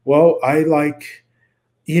 Well, I like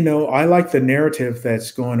the narrative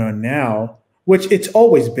that's going on now, which it's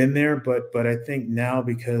always been there, but I think now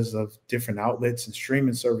because of different outlets and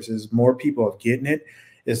streaming services, more people are getting it,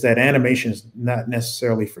 is that animation is not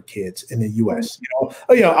necessarily for kids in the US.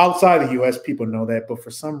 Outside the US, people know that, but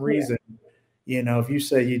for some reason, if you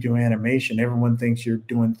say you do animation, everyone thinks you're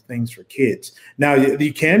doing things for kids. Now,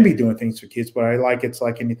 you can be doing things for kids, but it's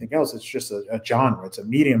like anything else. It's just a genre. It's a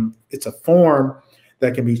medium. It's a form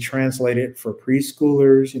that can be translated for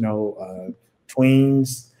preschoolers,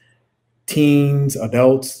 tweens, teens,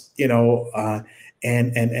 adults,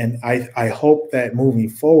 and I hope that moving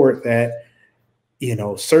forward that,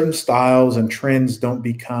 certain styles and trends don't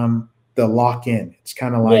become the lock-in. It's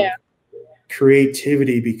kind of like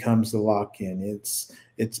creativity becomes the lock-in.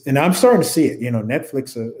 And I'm starting to see it.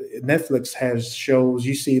 Netflix has shows.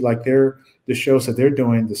 You see, like the shows that they're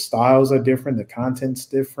doing. The styles are different. The content's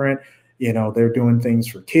different. They're doing things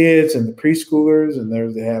for kids and the preschoolers,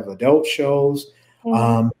 and they have adult shows.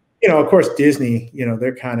 Of course, Disney.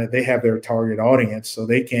 They have their target audience, so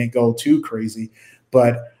they can't go too crazy.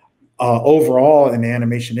 But overall, in the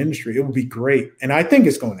animation industry, it would be great, and I think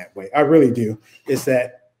it's going that way. I really do. Is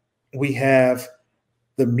that we have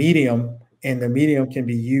the medium, and the medium can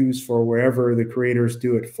be used for wherever the creators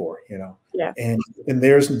do it for, Yeah. And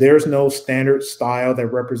there's no standard style that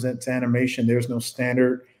represents animation. There's no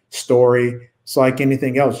standard story. It's like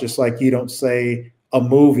anything else, just like you don't say a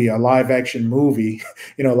live action movie,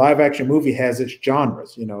 live action movie has its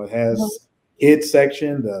genres, it has kid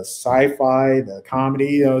section, the sci-fi, the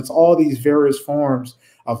comedy, it's all these various forms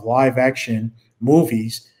of live action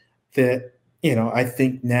movies that, I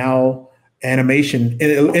think now animation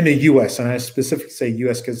in the U.S., and I specifically say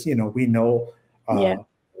U.S. because, we know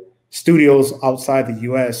studios outside the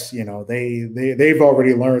U.S., they've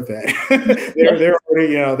already learned that. they're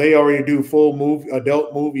already, they already do full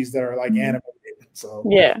adult movies that are like animated. So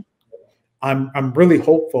I'm really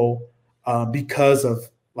hopeful because of,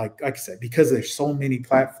 like I said, because there's so many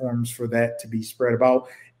platforms for that to be spread about,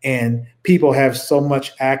 and people have so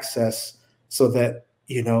much access so that,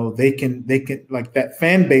 they can like that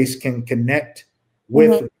fan base can connect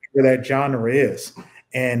with where that genre is,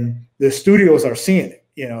 and the studios are seeing it.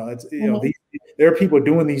 There are people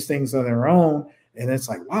doing these things on their own, and it's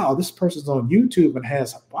like, wow, this person's on YouTube and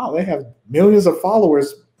they have millions of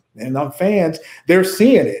followers and fans. They're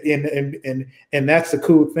seeing it, and that's the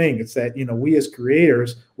cool thing. It's that we as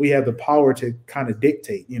creators, we have the power to kind of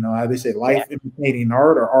dictate. How they say, life imitating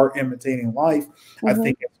art or art imitating life. I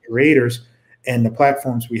think as creators and the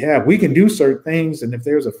platforms we have, we can do certain things, and if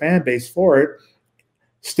there's a fan base for it,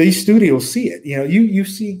 these studios see it. You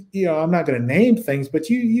see, I'm not going to name things, but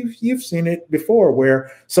you've seen it before,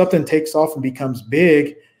 where something takes off and becomes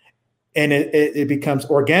big, and it becomes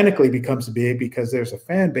organically becomes big because there's a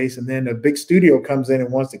fan base, and then a big studio comes in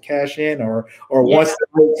and wants to cash in or wants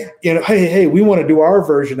to, hey, we want to do our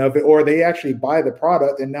version of it, or they actually buy the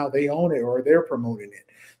product and now they own it or they're promoting it.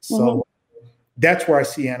 So that's where I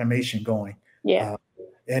see animation going.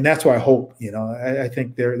 And that's why I hope, I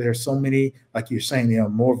think there's so many, like you're saying,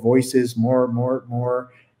 more voices,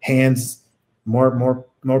 more hands, more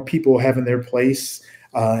people having their place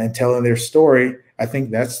and telling their story. I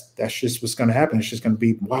think that's just what's going to happen. It's just going to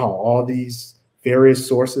be, wow, all these various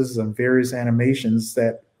sources and various animations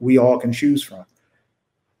that we all can choose from.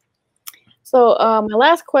 So my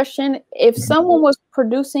last question, if someone was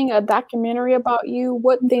producing a documentary about you,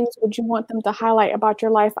 what things would you want them to highlight about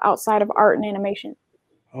your life outside of art and animation?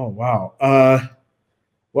 Oh, wow.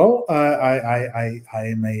 Well, I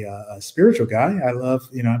am a spiritual guy. I love,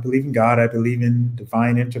 I believe in God. I believe in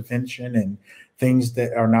divine intervention and things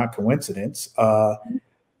that are not coincidence.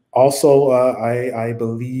 Also, I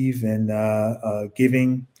believe in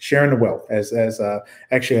giving, sharing the wealth as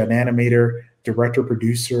actually an animator, director,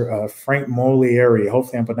 producer, Frank Molieri.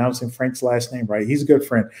 Hopefully I'm pronouncing Frank's last name right. He's a good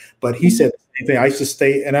friend, but he said the same thing. I used to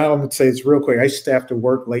stay, and I would say it's real quick. I used to stay after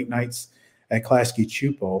work late nights at Klasky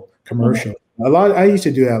Chupo commercial. I used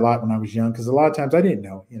to do that a lot when I was young because a lot of times I didn't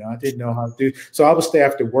know, I didn't know how to do. So I would stay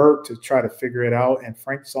after work to try to figure it out. And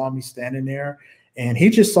Frank saw me standing there, and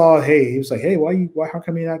he just saw, hey, he was like, hey, how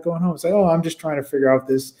come you're not going home? It's like, oh, I'm just trying to figure out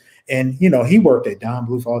this. And he worked at Don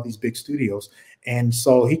Bluth for all these big studios, and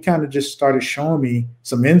so he kind of just started showing me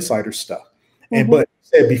some insider stuff. And but she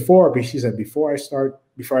said before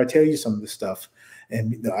I tell you some of this stuff,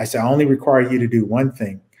 and I said I only require you to do one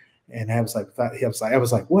thing. And I was like,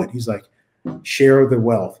 what? He's like, share the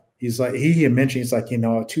wealth. He's like, he had mentioned, he's like,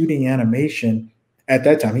 2D animation at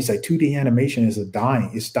that time. He's like, 2D animation is it's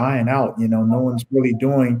dying out. No one's really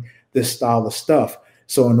doing this style of stuff.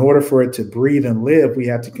 So in order for it to breathe and live, we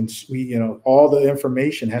have to, all the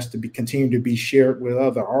information has to continue to be shared with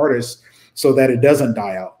other artists so that it doesn't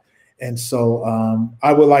die out. And so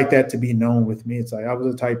I would like that to be known with me. It's like, I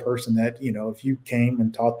was the type of person that, if you came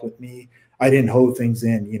and talked with me, I didn't hold things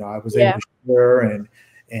in. I was able to share and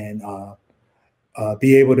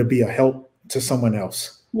be able to be a help to someone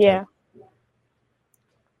else. Yeah.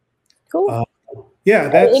 Cool. Yeah.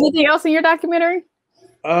 That's anything else in your documentary?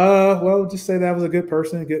 Well, just say that I was a good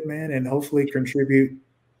person, a good man, and hopefully contribute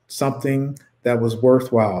something that was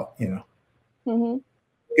worthwhile.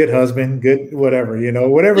 Good husband, good whatever.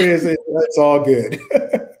 Whatever it is, that's all good.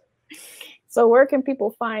 So where can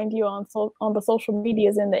people find you on the social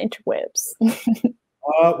medias and the interwebs?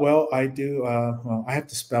 Well, I do. Well, I have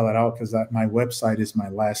to spell it out because my website is my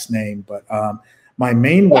last name, but my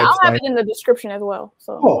main website. I'll have it in the description as well.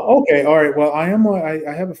 So. Oh, okay, all right. Well, I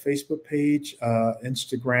have a Facebook page,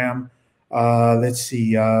 Instagram. Let's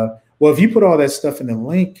see. Well, if you put all that stuff in the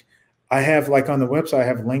link, I have on the website. I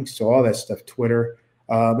have links to all that stuff. Twitter.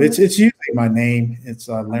 It's usually my name. It's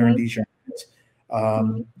Laren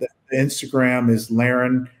DeJarnette. The Instagram is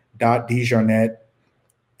Laren.DeJarnette.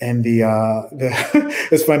 And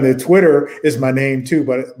it's funny, the Twitter is my name too,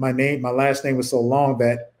 but my last name was so long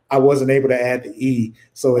that I wasn't able to add the E.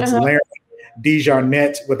 So it's Laren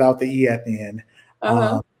DeJarnette without the E at the end.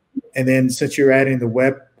 And then since you're adding the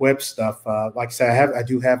web stuff, like I said, I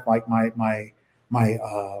do have my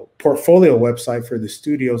portfolio website for the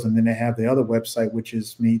studios, and then I have the other website, which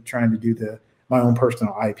is me trying to do my own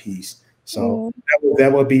personal IPs. So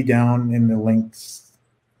that will be down in the links,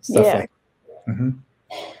 stuff like that.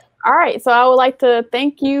 All right. So I would like to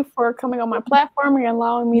thank you for coming on my platform and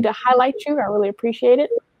allowing me to highlight you. I really appreciate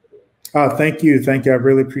it. Thank you. Thank you. I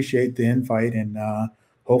really appreciate the invite. And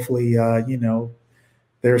hopefully,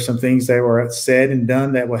 there are some things that were said and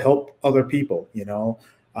done that will help other people.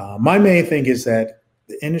 My main thing is that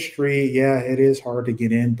the industry, it is hard to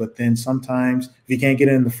get in, but then sometimes if you can't get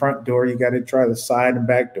in the front door, you got to try the side and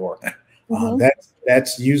back door.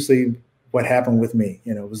 That's usually what happened with me.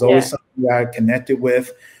 It was always something I connected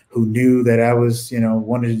with, who knew that I was,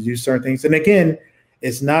 wanted to do certain things. And again,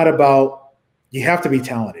 it's not about, you have to be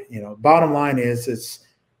talented. Bottom line is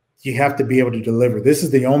you have to be able to deliver. This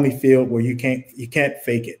is the only field where you can't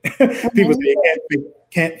fake it. People say you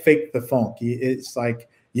can't fake the funk. It's like,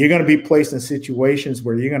 you're going to be placed in situations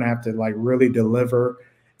where you're going to have to really deliver.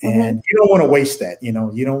 And you don't want to waste that. You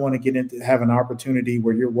don't want to have an opportunity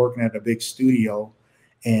where you're working at a big studio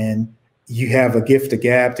and you have a gift of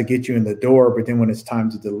gab to get you in the door, but then when it's time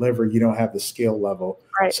to deliver, you don't have the skill level.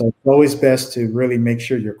 Right. So it's always best to really make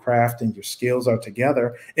sure your craft and your skills are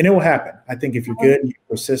together, and it will happen. I think if you're good and you're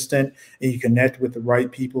persistent and you connect with the right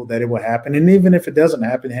people, that it will happen. And even if it doesn't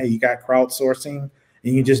happen, hey, you got crowdsourcing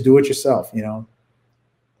and you just do it yourself.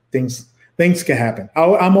 Things can happen.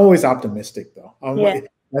 I'm always optimistic though.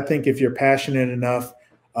 I think if you're passionate enough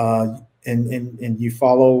and you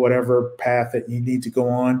follow whatever path that you need to go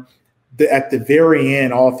on, at the very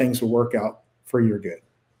end, all things will work out for your good.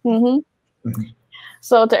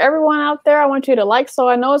 So to everyone out there, I want you to like So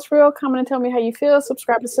I Know It's Real, comment and tell me how you feel,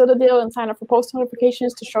 subscribe to Seal the Deal, and sign up for post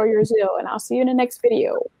notifications to show your zeal. And I'll see you in the next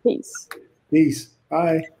video. Peace. Peace.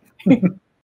 Bye.